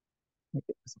 maybe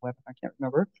it was a webinar, I can't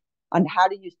remember, on how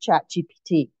to use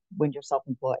ChatGPT when you're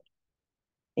self-employed.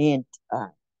 And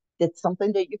it's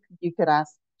something that you could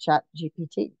ask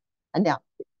ChatGPT. And now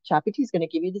ChatGPT is going to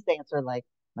give you this answer like,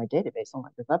 my database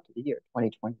only goes up to the year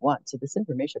 2021. So this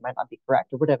information might not be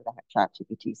correct, or whatever the heck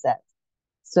ChatGPT says.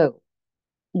 So,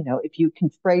 if you can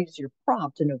phrase your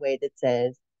prompt in a way that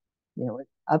says,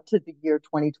 up to the year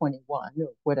 2021 or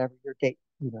whatever your date,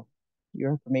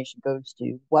 your information goes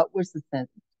to, what was the sense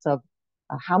of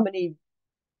how many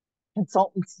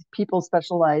consultants, people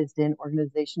specialized in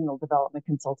organizational development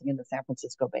consulting in the San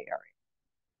Francisco Bay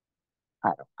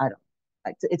Area? I don't.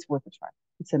 It's worth a try.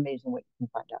 It's amazing what you can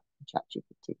find out from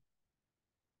ChatGPT.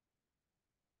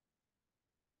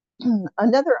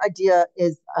 Another idea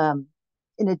is,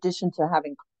 in addition to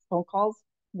having phone calls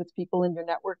with people in your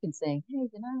network and saying, hey,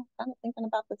 I'm kind of thinking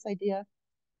about this idea,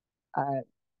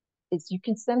 is you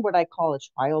can send what I call a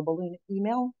trial balloon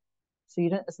email. So you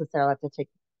don't necessarily have to take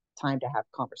time to have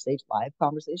live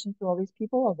conversations with all these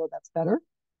people, although that's better.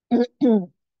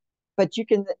 But you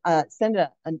can send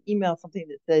an email, something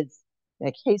that says,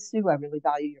 like, hey, Sue, I really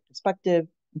value your perspective.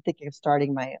 I'm thinking of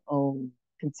starting my own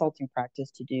consulting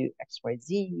practice to do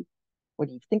XYZ. What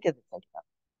do you think of this idea?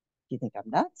 Do you think I'm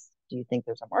nuts? Do you think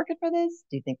there's a market for this?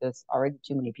 Do you think there's already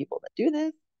too many people that do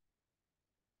this?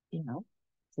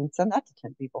 So send that to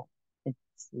 10 people and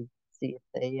see if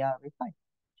they reply.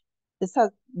 This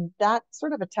has that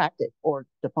sort of a tactic, or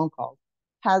the phone call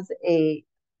has a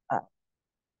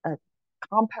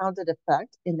compounded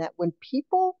effect in that when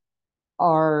people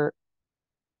are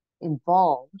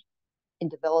involved in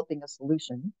developing a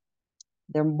solution,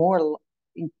 they're more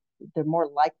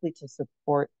likely to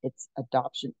support its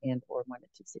adoption and or want it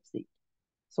to succeed.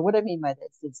 So what I mean by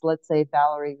this is, let's say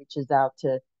Valerie reaches out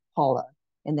to Paula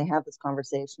and they have this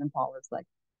conversation, and Paula's like,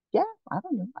 yeah, I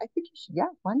don't know, I think you should, yeah,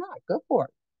 why not, go for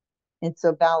it. And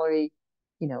so Valerie,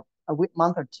 a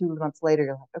month or 2 months later,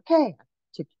 you're like, okay, I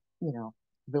took,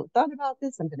 really thought about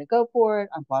this, I'm going to go for it,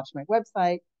 I've launched my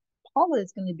website. Paula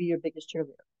is going to be your biggest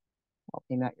cheerleader. Well,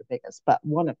 maybe not your biggest, but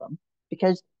one of them,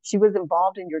 because she was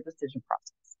involved in your decision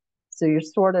process. So you're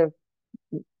sort of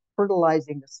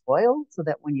fertilizing the soil so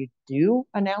that when you do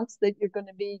announce that you're going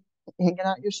to be hanging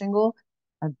out your shingle,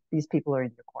 these people are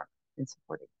in your corner and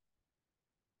supporting.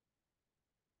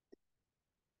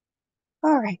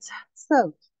 All right,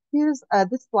 so here's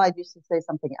this slide used to say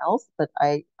something else, but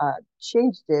I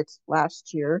changed it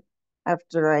last year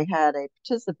after I had a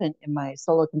participant in my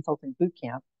solo consulting boot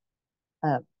camp.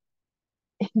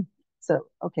 So,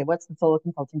 okay, what's the solo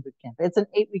consulting boot camp? It's an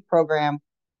 8-week program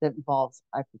that involves,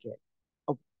 I forget,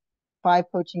 5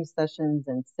 coaching sessions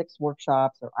and 6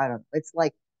 workshops, or I don't know. It's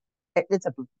like, it's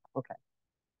a boot camp, okay.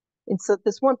 And so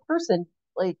this one person,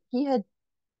 like, he had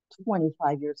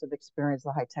 25 years of experience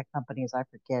at high-tech companies, I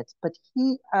forget, but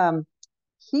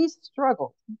he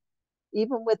struggled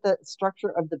even with the structure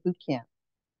of the boot camp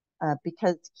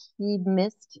because he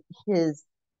missed his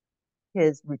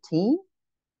routine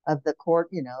of the court,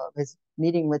 of his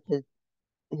meeting with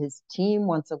his team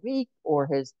once a week, or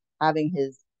his having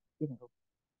his,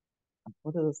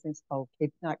 what are those things called?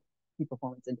 Not key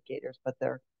performance indicators, but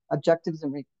they're objectives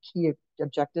and key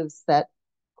objectives set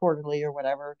quarterly or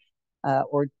whatever,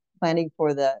 or planning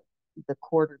for the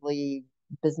quarterly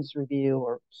business review.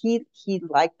 Or he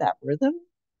liked that rhythm,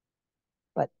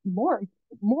 but more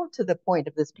to the point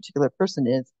of this particular person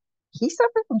is he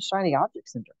suffered from shiny object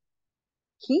syndrome.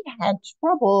 He had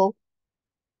trouble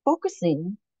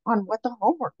focusing on what the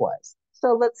homework was.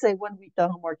 So let's say 1 week the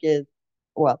homework is,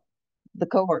 well, the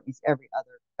cohort meets every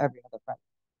other Friday.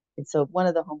 And so one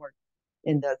of the homework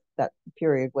in that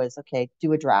period was, okay,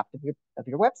 do a draft of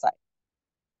your website.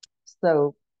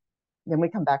 So then we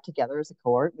come back together as a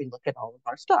cohort, we look at all of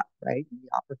our stuff, right? We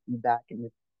offer feedback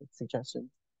and suggestions.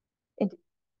 And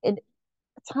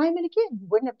time and again, he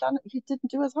wouldn't have done it. He didn't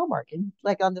do his homework. And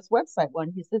like on this website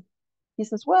one, he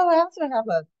says, well, I also have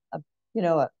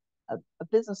a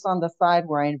business on the side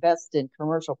where I invest in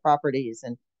commercial properties,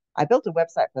 and I built a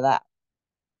website for that.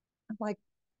 I'm like,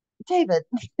 David,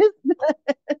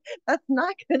 that's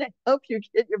not going to help you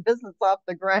get your business off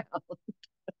the ground.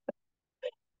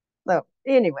 So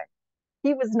anyway,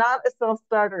 he was not a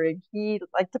self-starter, and he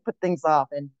liked to put things off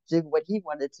and do what he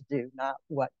wanted to do, not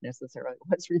what necessarily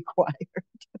was required.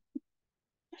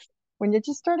 When you're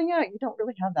just starting out, you don't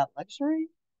really have that luxury.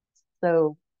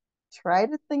 So try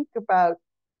to think about,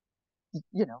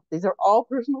 these are all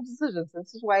personal decisions.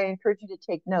 This is why I encourage you to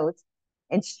take notes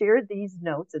and share these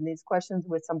notes and these questions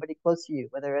with somebody close to you,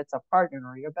 whether it's a partner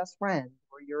or your best friend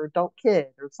or your adult kid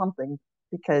or something,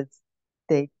 because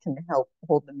they can help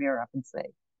hold the mirror up and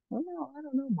say, well, no, I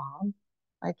don't know, Mom.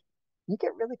 Like, you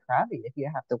get really crabby if you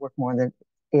have to work more than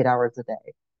 8 hours a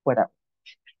day, whatever.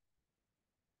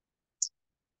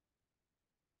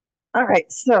 All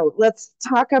right, so let's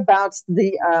talk about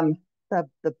the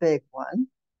big one.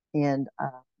 And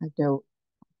I know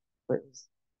it was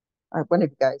one of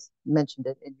you guys mentioned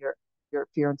it in your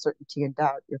fear, uncertainty, and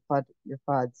doubt, your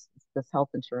FUDs, this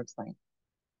health insurance thing.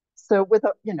 So with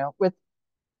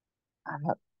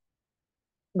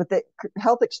the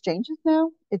health exchanges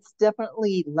now, it's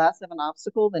definitely less of an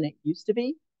obstacle than it used to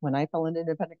be. When I fell into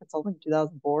independent consulting in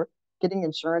 2004, getting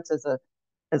insurance as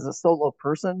a solo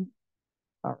person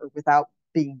or without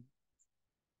being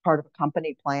part of a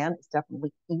company plan is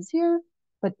definitely easier,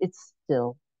 but it's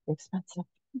still expensive.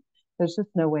 There's just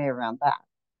no way around that.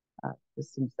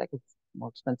 This seems like it's more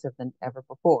expensive than ever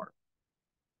before.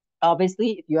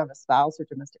 Obviously, if you have a spouse or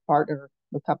domestic partner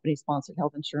with company-sponsored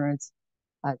health insurance,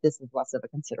 this is less of a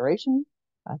consideration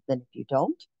than if you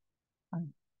don't.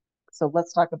 So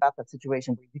let's talk about that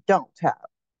situation where you don't have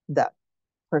that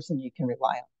person you can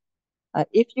rely on.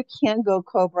 If you can go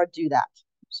COBRA, do that.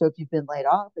 So if you've been laid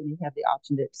off and you have the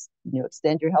option to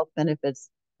extend your health benefits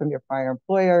from your prior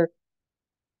employer,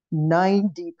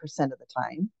 90% of the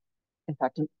time, in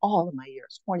fact, in all of my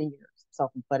years, 20 years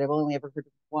self-employed, I've only ever heard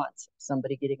of once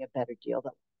somebody getting a better deal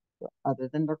other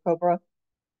than their COBRA.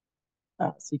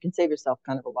 So you can save yourself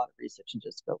kind of a lot of research and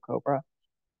just go COBRA.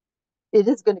 It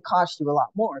is going to cost you a lot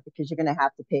more because you're going to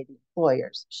have to pay the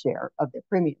employer's share of their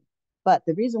premium. But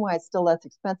the reason why it's still less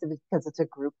expensive is because it's a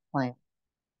group plan,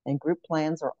 and group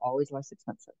plans are always less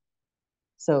expensive.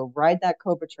 So ride that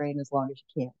COBRA train as long as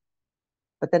you can.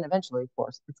 But then eventually, of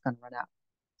course, it's going to run out.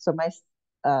 So my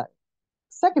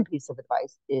second piece of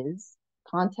advice is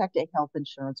contact a health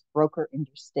insurance broker in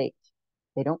your state.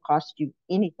 They don't cost you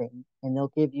anything, and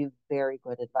they'll give you very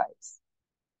good advice.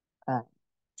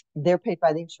 They're paid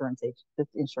by the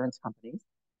insurance companies.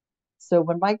 So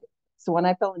when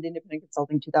I fell into independent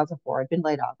consulting in 2004, I'd been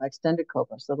laid off. I extended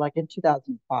COBRA. So like in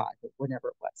 2005, or whenever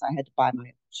it was, I had to buy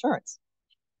my insurance.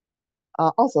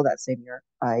 Also that same year,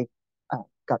 I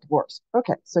got divorced.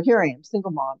 Okay, so here I am,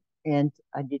 single mom, and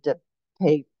I need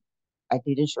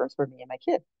insurance for me and my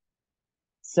kid.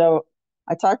 So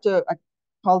I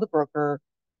called a broker,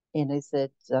 and I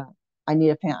said, I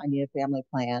need a family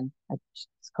plan.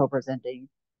 COBRA's ending.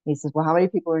 He says, well, how many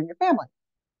people are in your family?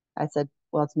 I said,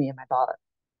 well, it's me and my daughter.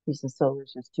 He says, so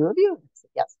there's just two of you? I said,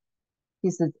 yes.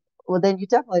 He said, well, then you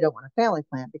definitely don't want a family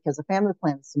plan because a family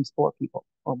plan assumes 4 people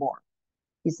or more.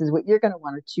 He says, what you're going to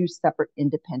want are 2 separate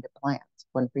independent plans,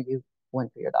 one for you, one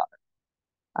for your daughter.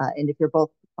 And if you're both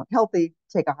healthy,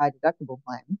 take a high deductible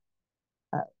plan.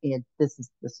 And this is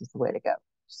the way to go.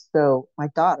 So my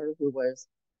daughter, who was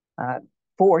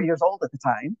 4 years old at the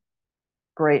time,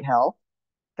 great health,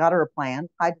 got her a plan,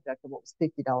 high deductible, was $50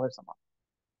 a month.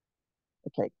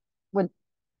 Okay,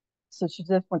 so she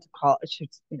just went to college.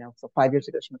 So 5 years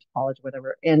ago she went to college, or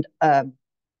whatever, and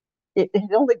it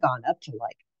had only gone up to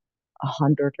like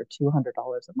 $100 or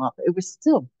 $200 a month. It was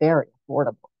still very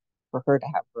affordable for her to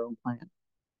have her own plan.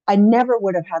 I never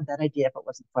would have had that idea if it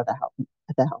wasn't for the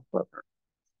health broker.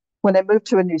 When I moved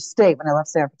to a new state, when I left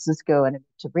San Francisco and I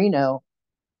moved to Reno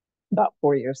about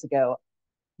 4 years ago,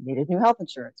 I needed new health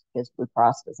insurance because Blue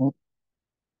Cross doesn't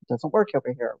work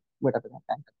over here, whatever that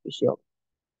kind of shield.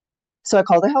 So I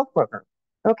called a health broker.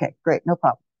 Okay, great, no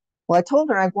problem. Well, I told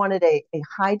her I wanted a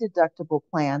high deductible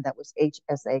plan that was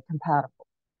HSA compatible.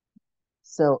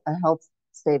 So a health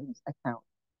savings account.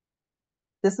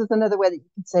 This is another way that you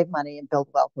can save money and build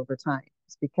wealth over time.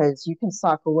 It's because you can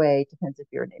sock away, depends if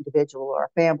you're an individual or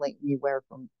a family, anywhere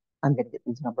from, I'm going to get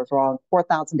these numbers wrong,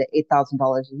 $4,000 to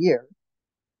 $8,000 a year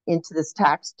into this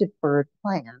tax deferred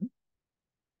plan.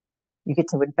 You get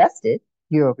to invest it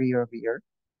year over year over year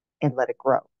and let it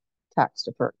grow, tax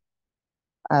deferred.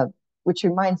 Which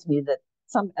reminds me that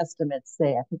some estimates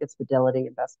say, I think it's Fidelity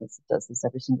Investments that does this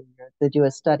every single year. They do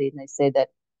a study and they say that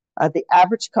the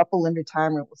average couple in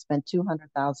retirement will spend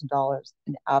 $200,000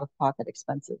 in out-of-pocket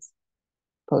expenses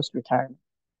post-retirement.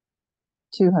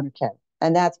 $200K.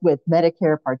 And that's with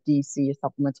Medicare, Part D, C,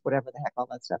 supplements, whatever the heck all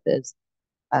that stuff is.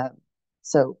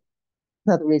 So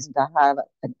another reason to have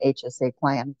an HSA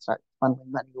plan and start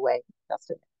funneling money away, invest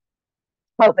it.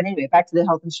 Oh, but anyway, back to the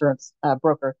health insurance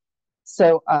broker.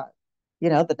 So,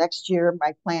 the next year,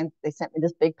 my plan, they sent me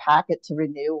this big packet to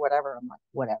renew, whatever. I'm like,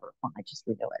 whatever, fine, just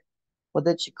renew it. Well,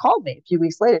 then she called me a few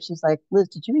weeks later. She's like, Liz,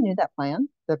 did you renew that plan,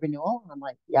 the renewal? And I'm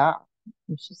like, yeah.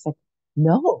 And she's like,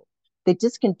 no, they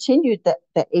discontinued the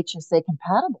HSA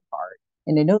compatible part.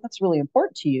 And I know that's really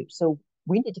important to you. So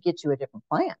we need to get you a different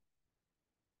plan.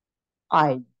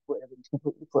 I would have been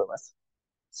completely clueless.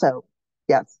 So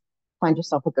yes, find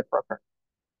yourself a good broker.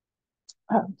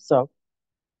 So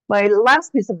my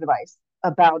last piece of advice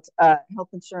about health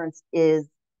insurance is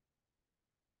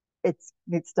it's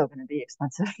still going to be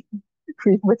expensive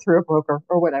through a broker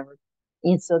or whatever.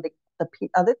 And so the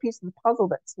other piece of the puzzle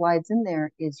that slides in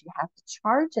there is you have to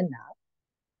charge enough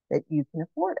that you can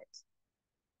afford it.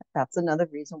 That's another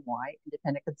reason why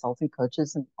independent consulting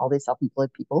coaches and all these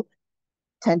self-employed people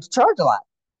tend to charge a lot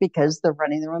because they're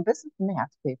running their own business and they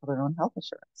have to pay for their own health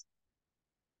insurance.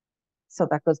 So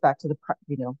that goes back to the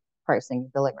pricing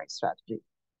and billing rate strategy.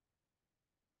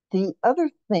 The other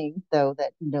thing, though,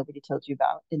 that nobody tells you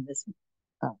about in this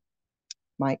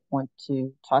might want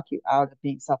to talk you out of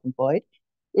being self-employed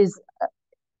is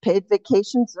paid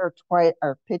vacations or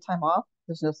paid time off.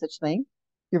 There's no such thing.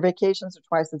 Your vacations are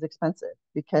twice as expensive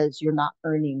because you're not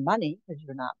earning money because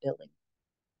you're not billing.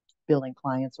 billing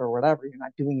clients or whatever. You're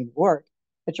not doing any work,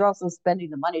 but you're also spending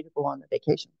the money to go on the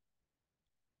vacation.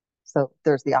 So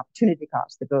there's the opportunity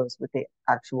cost that goes with the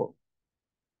actual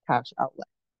cash outlay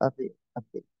of the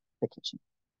vacation.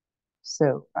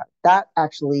 So that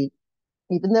actually,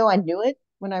 even though I knew it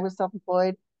when I was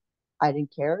self-employed, I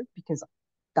didn't care because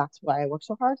that's why I work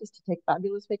so hard, is to take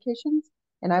fabulous vacations.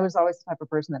 And I was always the type of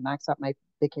person that maxed out my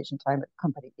vacation time at the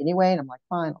company anyway. And I'm like,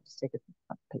 fine, I'll just take it,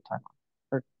 paid time off,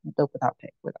 or without pay,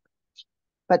 whatever.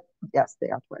 But yes, they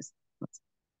are twice.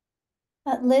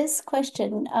 Liz,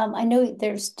 question. I know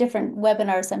there's different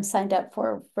webinars I'm signed up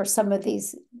for some of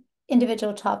these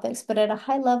individual topics, but at a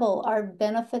high level, are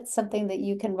benefits something that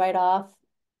you can write off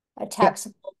a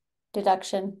taxable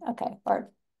deduction? Okay,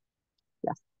 or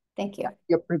yes, thank you.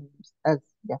 Your premiums, as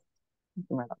yes, you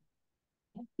can write off.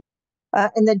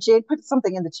 And then Jade put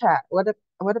something in the chat.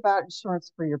 What about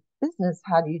insurance for your business?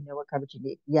 How do you know what coverage you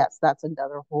need? Yes, that's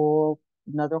another whole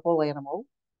animal,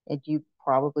 and you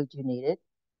probably do need it.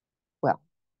 Well,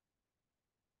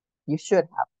 you should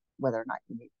have, whether or not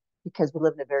you need it, because we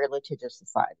live in a very litigious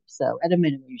society. So at a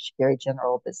minimum, you should carry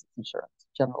general business insurance,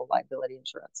 general liability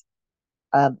insurance.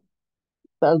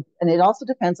 So, and it also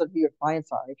depends on who your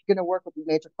clients are. If you're going to work with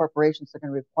major corporations, they're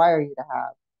going to require you to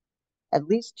have at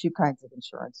least two kinds of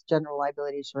insurance: general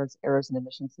liability insurance, errors and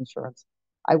emissions insurance.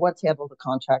 I once handled a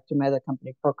contract in my other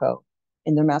company, Proco,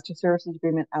 in their master services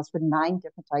agreement asked for 9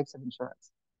 different types of insurance.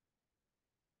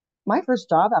 My first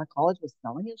job out of college was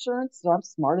selling insurance, so I'm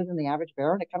smarter than the average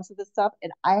bear when it comes to this stuff,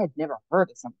 and I had never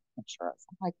heard of some insurance.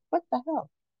 I'm like, what the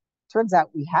hell? Turns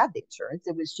out we had the insurance.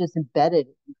 It was just embedded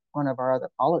in one of our other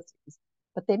policies,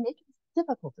 but they make it as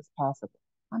difficult as possible.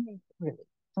 I mean, really,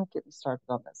 don't get me started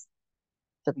on this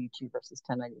W-2 versus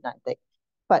 1099 thing.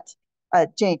 But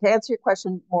Jane, to answer your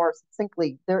question more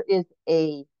succinctly, there is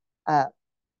a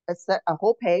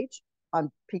whole page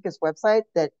on PICA's website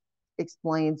that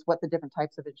explains what the different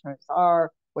types of insurance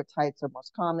are, what types are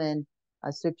most common.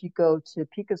 So if you go to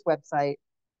PICA's website,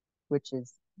 which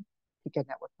is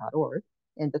picanetwork.org,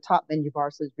 in the top menu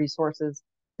bar says resources,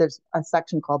 there's a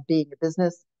section called Being a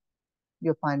Business.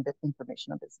 You'll find the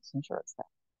information on business insurance there.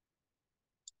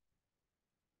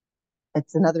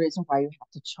 It's another reason why you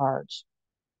have to charge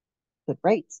good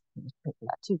rates. You just pay for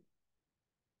that too.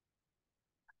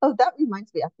 Oh, that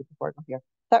reminds me, actually, before I go here,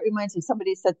 that reminds me,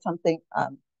 somebody said something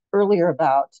earlier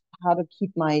about how to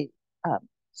keep my,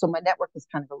 so my network is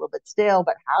kind of a little bit stale,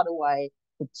 but how do I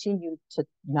continue to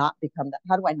not become that?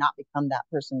 How do I not become that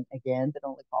person again that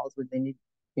only calls when you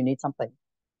need something?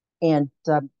 And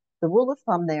the rule of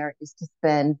thumb there is to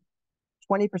spend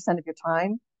 20% of your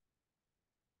time,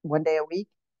 1 day a week,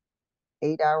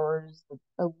 8 hours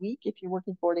a week if you're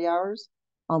working 40 hours,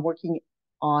 on working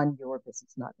on your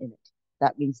business, not in it.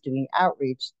 That means doing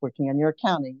outreach, working on your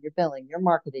accounting, your billing, your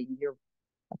marketing, your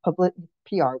public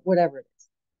PR, whatever it is.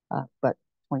 But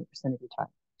 20% of your time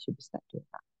should be spent doing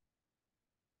that.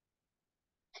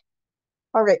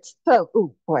 All right. So,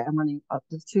 oh boy, I'm running up.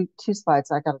 There's two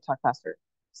slides. I got to talk faster.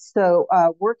 So,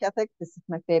 work ethic. This is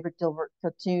my favorite Dilbert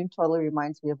cartoon. Totally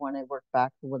reminds me of when I worked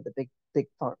back for one of the big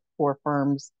four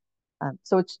firms.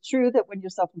 So it's true that when you're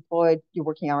self-employed, your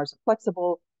working hours are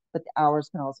flexible, but the hours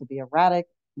can also be erratic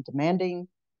and demanding.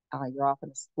 You're often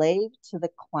a slave to the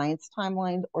client's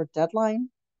timeline or deadline,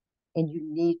 and you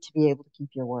need to be able to keep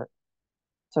your word.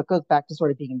 So it goes back to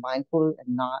sort of being mindful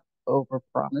and not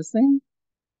over-promising.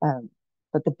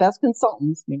 But the best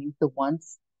consultants, meaning the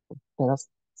ones, the best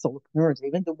solopreneurs,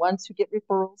 even the ones who get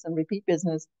referrals and repeat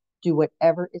business, do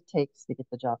whatever it takes to get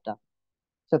the job done.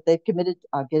 So if they've committed,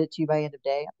 I'll get it to you by end of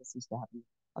day. This used to happen.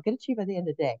 I'll get it to you by the end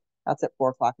of the day. That's at 4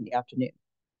 o'clock in the afternoon.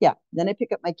 Yeah. Then I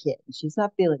pick up my kid and she's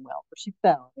not feeling well, or she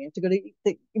fell. We have to go to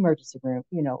the emergency room.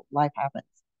 You know, life happens.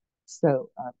 So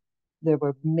there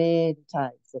were many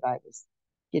times that I was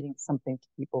getting something to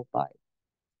people by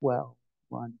 12,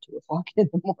 1, 2 o'clock in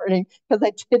the morning because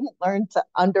I didn't learn to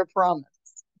under promise.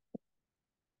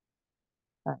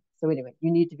 So anyway, you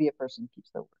need to be a person who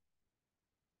keeps their word.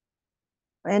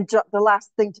 And the last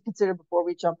thing to consider before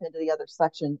we jump into the other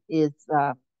section is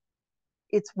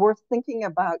it's worth thinking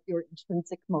about your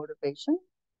intrinsic motivation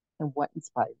and what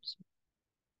inspires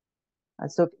you.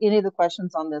 So if any of the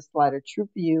questions on this slide are true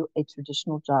for you, a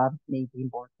traditional job may be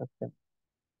more fulfilling.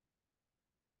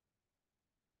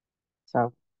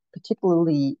 So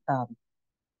particularly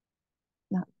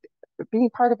being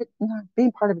part of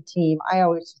a team, I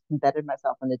always just embedded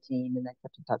myself in the team and then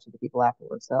kept in touch with the people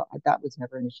afterwards. So that was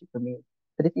never an issue for me.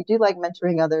 But if you do like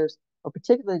mentoring others, or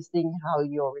particularly seeing how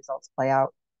your results play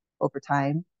out over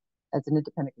time as an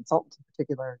independent consultant in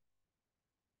particular,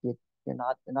 you're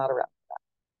not around for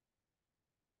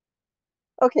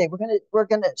that. Okay, we're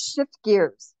gonna shift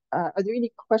gears Are there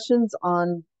any questions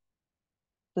on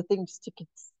the things to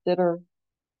consider?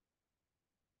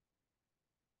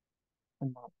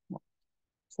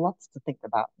 There's lots to think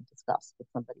about and discuss with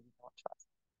somebody you don't trust.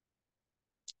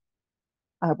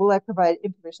 Will I provide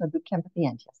information on boot camp at the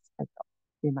end? Yes, I will.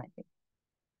 Remind me.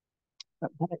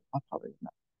 But I'll probably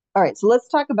remember. All right, so let's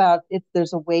talk about if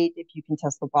there's a way if you can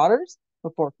test the waters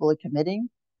before fully committing,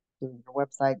 doing your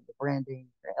website, the branding,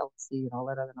 your LLC, and all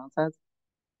that other nonsense.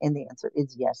 And the answer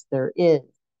is yes, there is.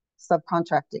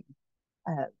 Subcontracting.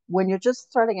 When you're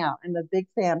just starting out, I'm a big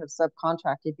fan of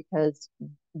subcontracting because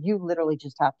you literally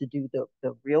just have to do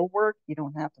the real work. You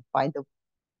don't have to find the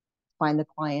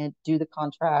client, do the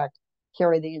contract,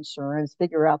 carry the insurance,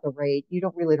 figure out the rate. You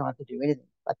don't have to do anything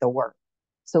but the work.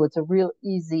 So it's a real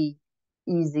easy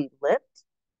lift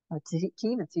to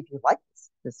even see if you like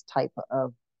this type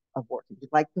of work. If you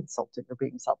like consulting or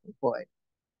being self-employed.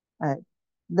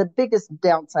 The biggest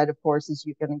downside, of course, is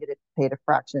you're going to get paid a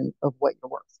fraction of what you're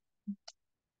worth.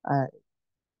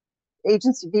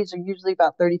 Agency fees are usually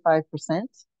about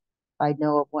 35%. I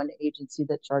know of one agency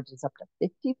that charges up to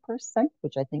 50%,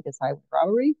 which I think is highway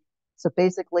robbery. So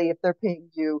basically, if they're paying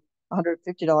you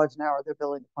 $150 an hour, they're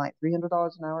billing the client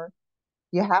 $300 an hour.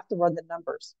 You have to run the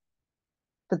numbers.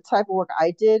 The type of work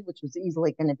I did, which was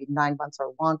easily going to be 9 months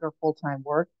or longer full-time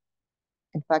work.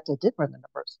 In fact, I did run the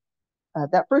numbers.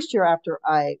 That first year after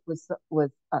I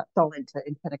fell into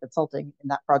independent consulting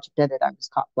and that project ended, I was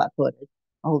caught flat-footed.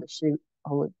 Holy shoot!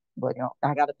 Well,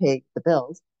 I got to pay the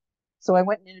bills. So I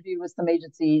went and interviewed with some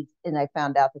agencies, and I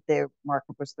found out that their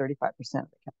markup was 35%.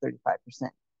 They kept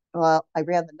 35%. Well, I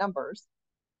ran the numbers,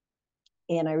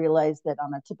 and I realized that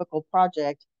on a typical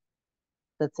project,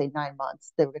 let's say 9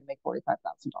 months, they were going to make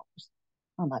 $45,000.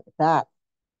 I'm like, that,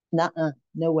 nuh-uh,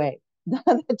 no way.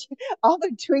 All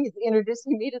they're doing is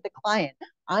introducing me to the client.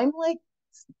 I'm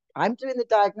doing the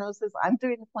diagnosis, I'm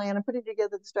doing the plan, I'm putting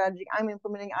together the strategy, I'm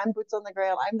implementing, I'm boots on the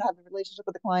ground, I'm having a relationship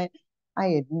with the client. I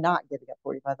am not getting up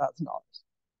 $45,000.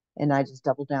 And I just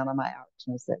doubled down on my ouch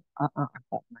and I said,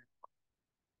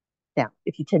 Now,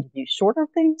 if you tend to do shorter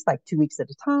things like 2 weeks at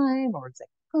a time or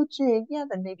executive coaching, yeah,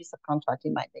 then maybe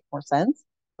subcontracting might make more sense.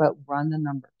 But run the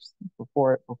numbers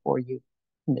before you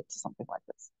commit to something like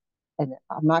this. And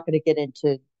I'm not going to get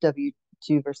into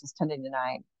W-2 versus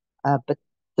 1099, but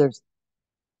there's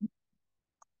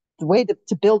the way to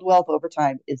build wealth over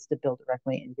time is to build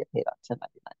directly and get paid on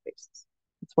 1099 basis.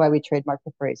 That's why we trademark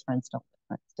the phrase "friends don't live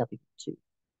friends." W-2.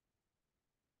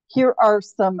 Here are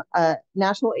some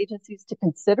national agencies to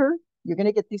consider. You're going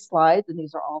to get these slides, and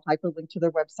these are all hyperlinked to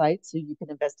their website, so you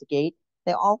can investigate.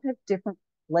 They all have different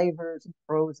flavors and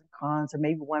pros and cons, or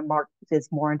maybe one is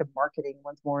more into marketing,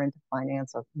 one's more into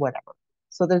finance, or whatever.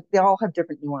 So they all have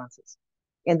different nuances.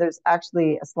 And there's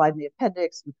actually a slide in the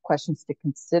appendix with questions to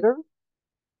consider,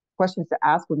 questions to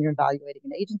ask when you're evaluating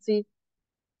an agency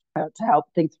to help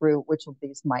think through which of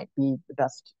these might be the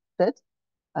best fit.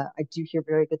 I do hear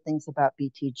very good things about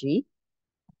BTG.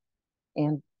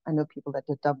 And I know people that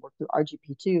have done work through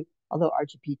RGP too, although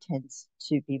RGP tends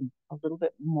to be a little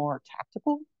bit more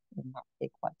tactical and not pay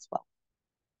quite as well.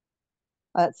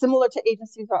 Similar to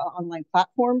agencies are online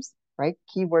platforms, right?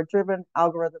 Keyword driven,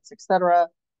 algorithms, etc.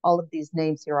 All of these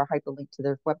names here are hyperlinked to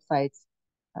their websites.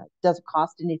 Doesn't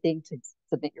cost anything to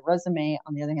submit your resume.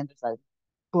 On the other hand, there's a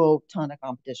boat ton of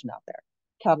competition out there.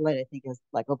 Catalyst, I think, is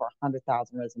like over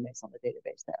 100,000 resumes on the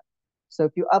database there. So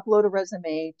if you upload a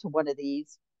resume to one of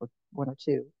these, or one or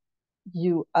two,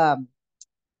 you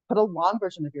put a long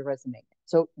version of your resume.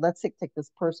 So let's take this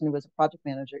person who was a project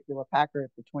manager at Hewlett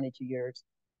Packard for 22 years.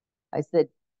 I said,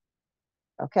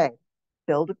 okay,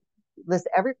 list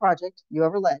every project you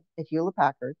ever led at Hewlett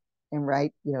Packard and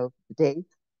write, the date,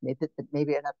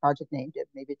 maybe it had project named it,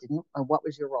 maybe it didn't, and what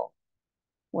was your role?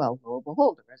 Well, lo and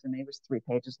behold, the resume was 3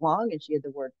 pages long and she had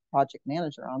the word project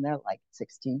manager on there like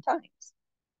 16 times.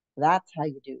 That's how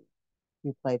you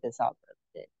play this algorithm.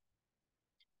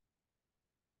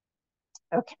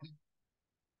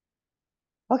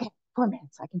 Okay, 4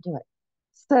 minutes, I can do it.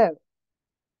 So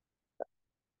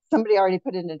somebody already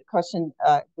put in a question.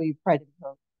 We provided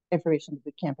information to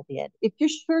boot camp at the end. If you're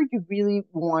sure you really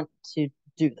want to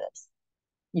do this,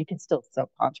 you can still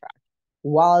subcontract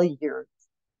while you're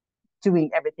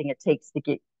doing everything it takes to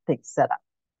get things set up,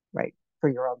 right, for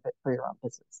your own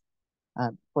business.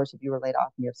 Of course, if you were laid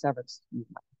off and you have severance, you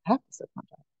might have to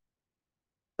subcontract.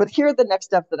 But here are the next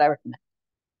steps that I recommend.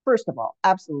 First of all,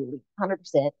 absolutely,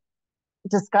 100%.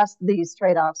 Discuss these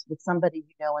trade-offs with somebody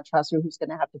you know and trust who's going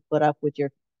to have to put up with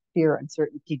your fear,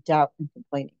 uncertainty, doubt, and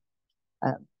complaining,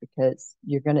 because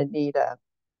you're going to need a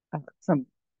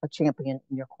champion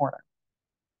in your corner.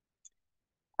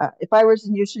 If I was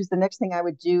in your shoes, the next thing I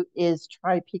would do is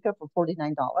try PICA for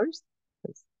 $49.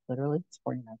 Because literally it's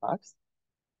 49 bucks.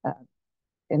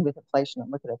 And with inflation,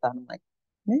 I'm looking at that, I'm like,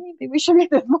 maybe we should make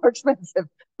this more expensive.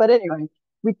 But anyway,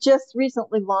 we just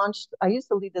recently launched, I used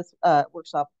to lead this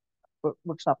workshop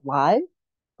live,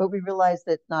 but we realized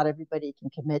that not everybody can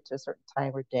commit to a certain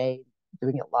time or day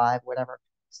doing it live, whatever.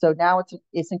 So now it's an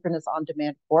asynchronous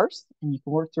on-demand course, and you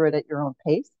can work through it at your own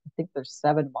pace. I think there's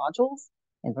 7 modules,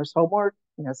 and there's homework.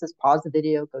 You know, it says pause the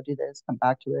video, go do this, come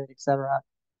back to it, etc.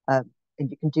 And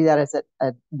you can do that as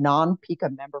a non-PICA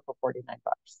member for 49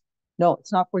 bucks. No,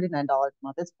 it's not $49 a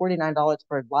month. It's $49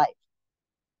 for life,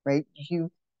 right?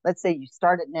 Let's say you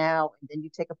start it now, and then you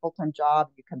take a full-time job,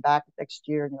 and you come back next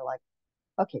year, and you're like,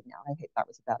 okay, now I hate that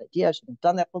was a bad idea. I should have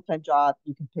done that full-time job.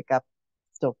 You can pick up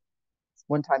still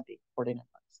one-time fee, 49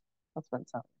 bucks. That's what I'm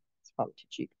telling you. It's probably too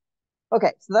cheap.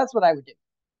 Okay, so that's what I would do.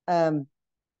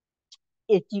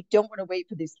 If you don't want to wait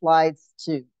for these slides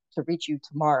to reach you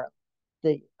tomorrow,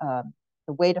 the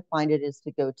way to find it is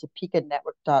to go to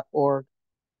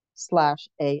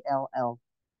picanetwork.org/ALL.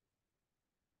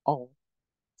 All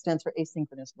stands for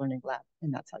Asynchronous Learning Lab,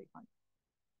 and that's how you find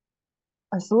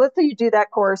it. So let's say you do that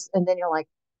course, and then you're like,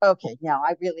 okay, now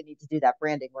I really need to do that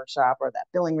branding workshop or that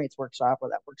billing rates workshop or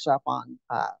that workshop on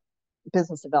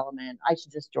business development. I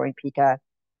should just join PICA.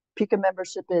 PICA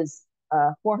membership is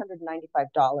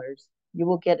 $495. You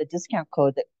will get a discount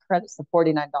code that credits the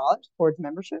 $49 towards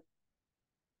membership.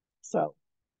 So,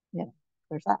 yeah,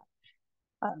 there's that.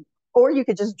 Or you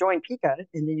could just join PICA,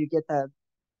 and then you get the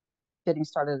getting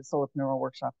started at Solopreneur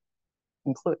workshop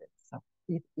included. So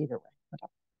either way,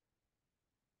 whatever.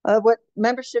 What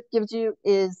membership gives you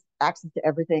is access to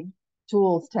everything,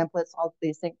 tools, templates, all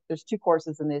these things. There's 2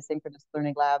 courses in the Asynchronous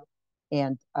Learning Lab,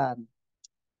 and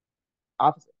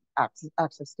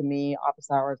access to me, office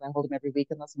hours. I hold them every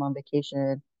week unless I'm on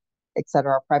vacation,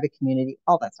 etc. Private community,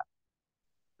 all that stuff.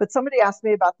 But somebody asked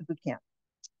me about the boot camp.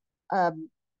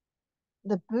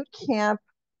 The boot camp,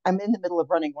 I'm in the middle of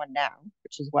running one now,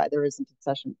 which is why there isn't a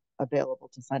session available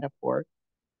to sign up for.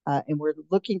 And we're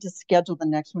looking to schedule the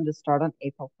next one to start on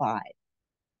April 5.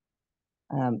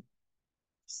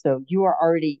 So you are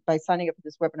already, by signing up for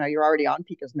this webinar, you're already on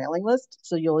PICA's mailing list.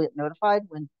 So you'll get notified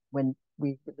when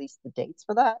we release the dates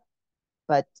for that.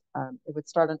 But it would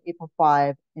start on April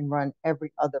 5 and run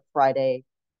every other Friday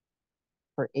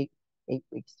for eight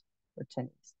weeks or 10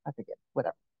 weeks. I forget,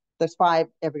 whatever. There's 5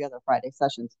 every other Friday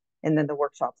sessions, and then the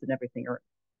workshops and everything are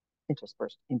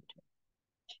interspersed in between.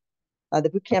 The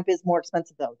boot camp is more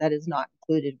expensive, though. That is not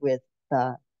included with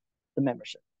the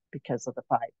membership because of the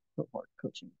 5 cohort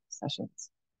coaching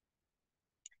sessions.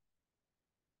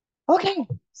 Okay,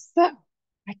 so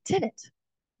I did it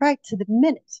right to the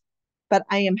minute, but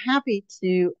I am happy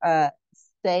to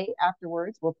stay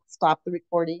afterwards. We'll stop the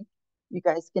recording. You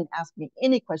guys can ask me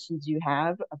any questions you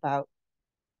have about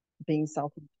being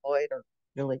self-employed or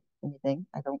really anything.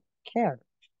 I don't care.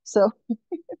 So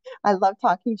I love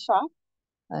talking shop,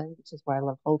 which is why I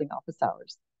love holding office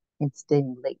hours and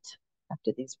staying late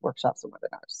after these workshops and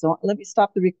webinars. So let me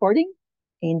stop the recording,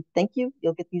 and thank you.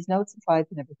 You'll get these notes and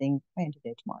slides and everything by end of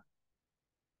day tomorrow.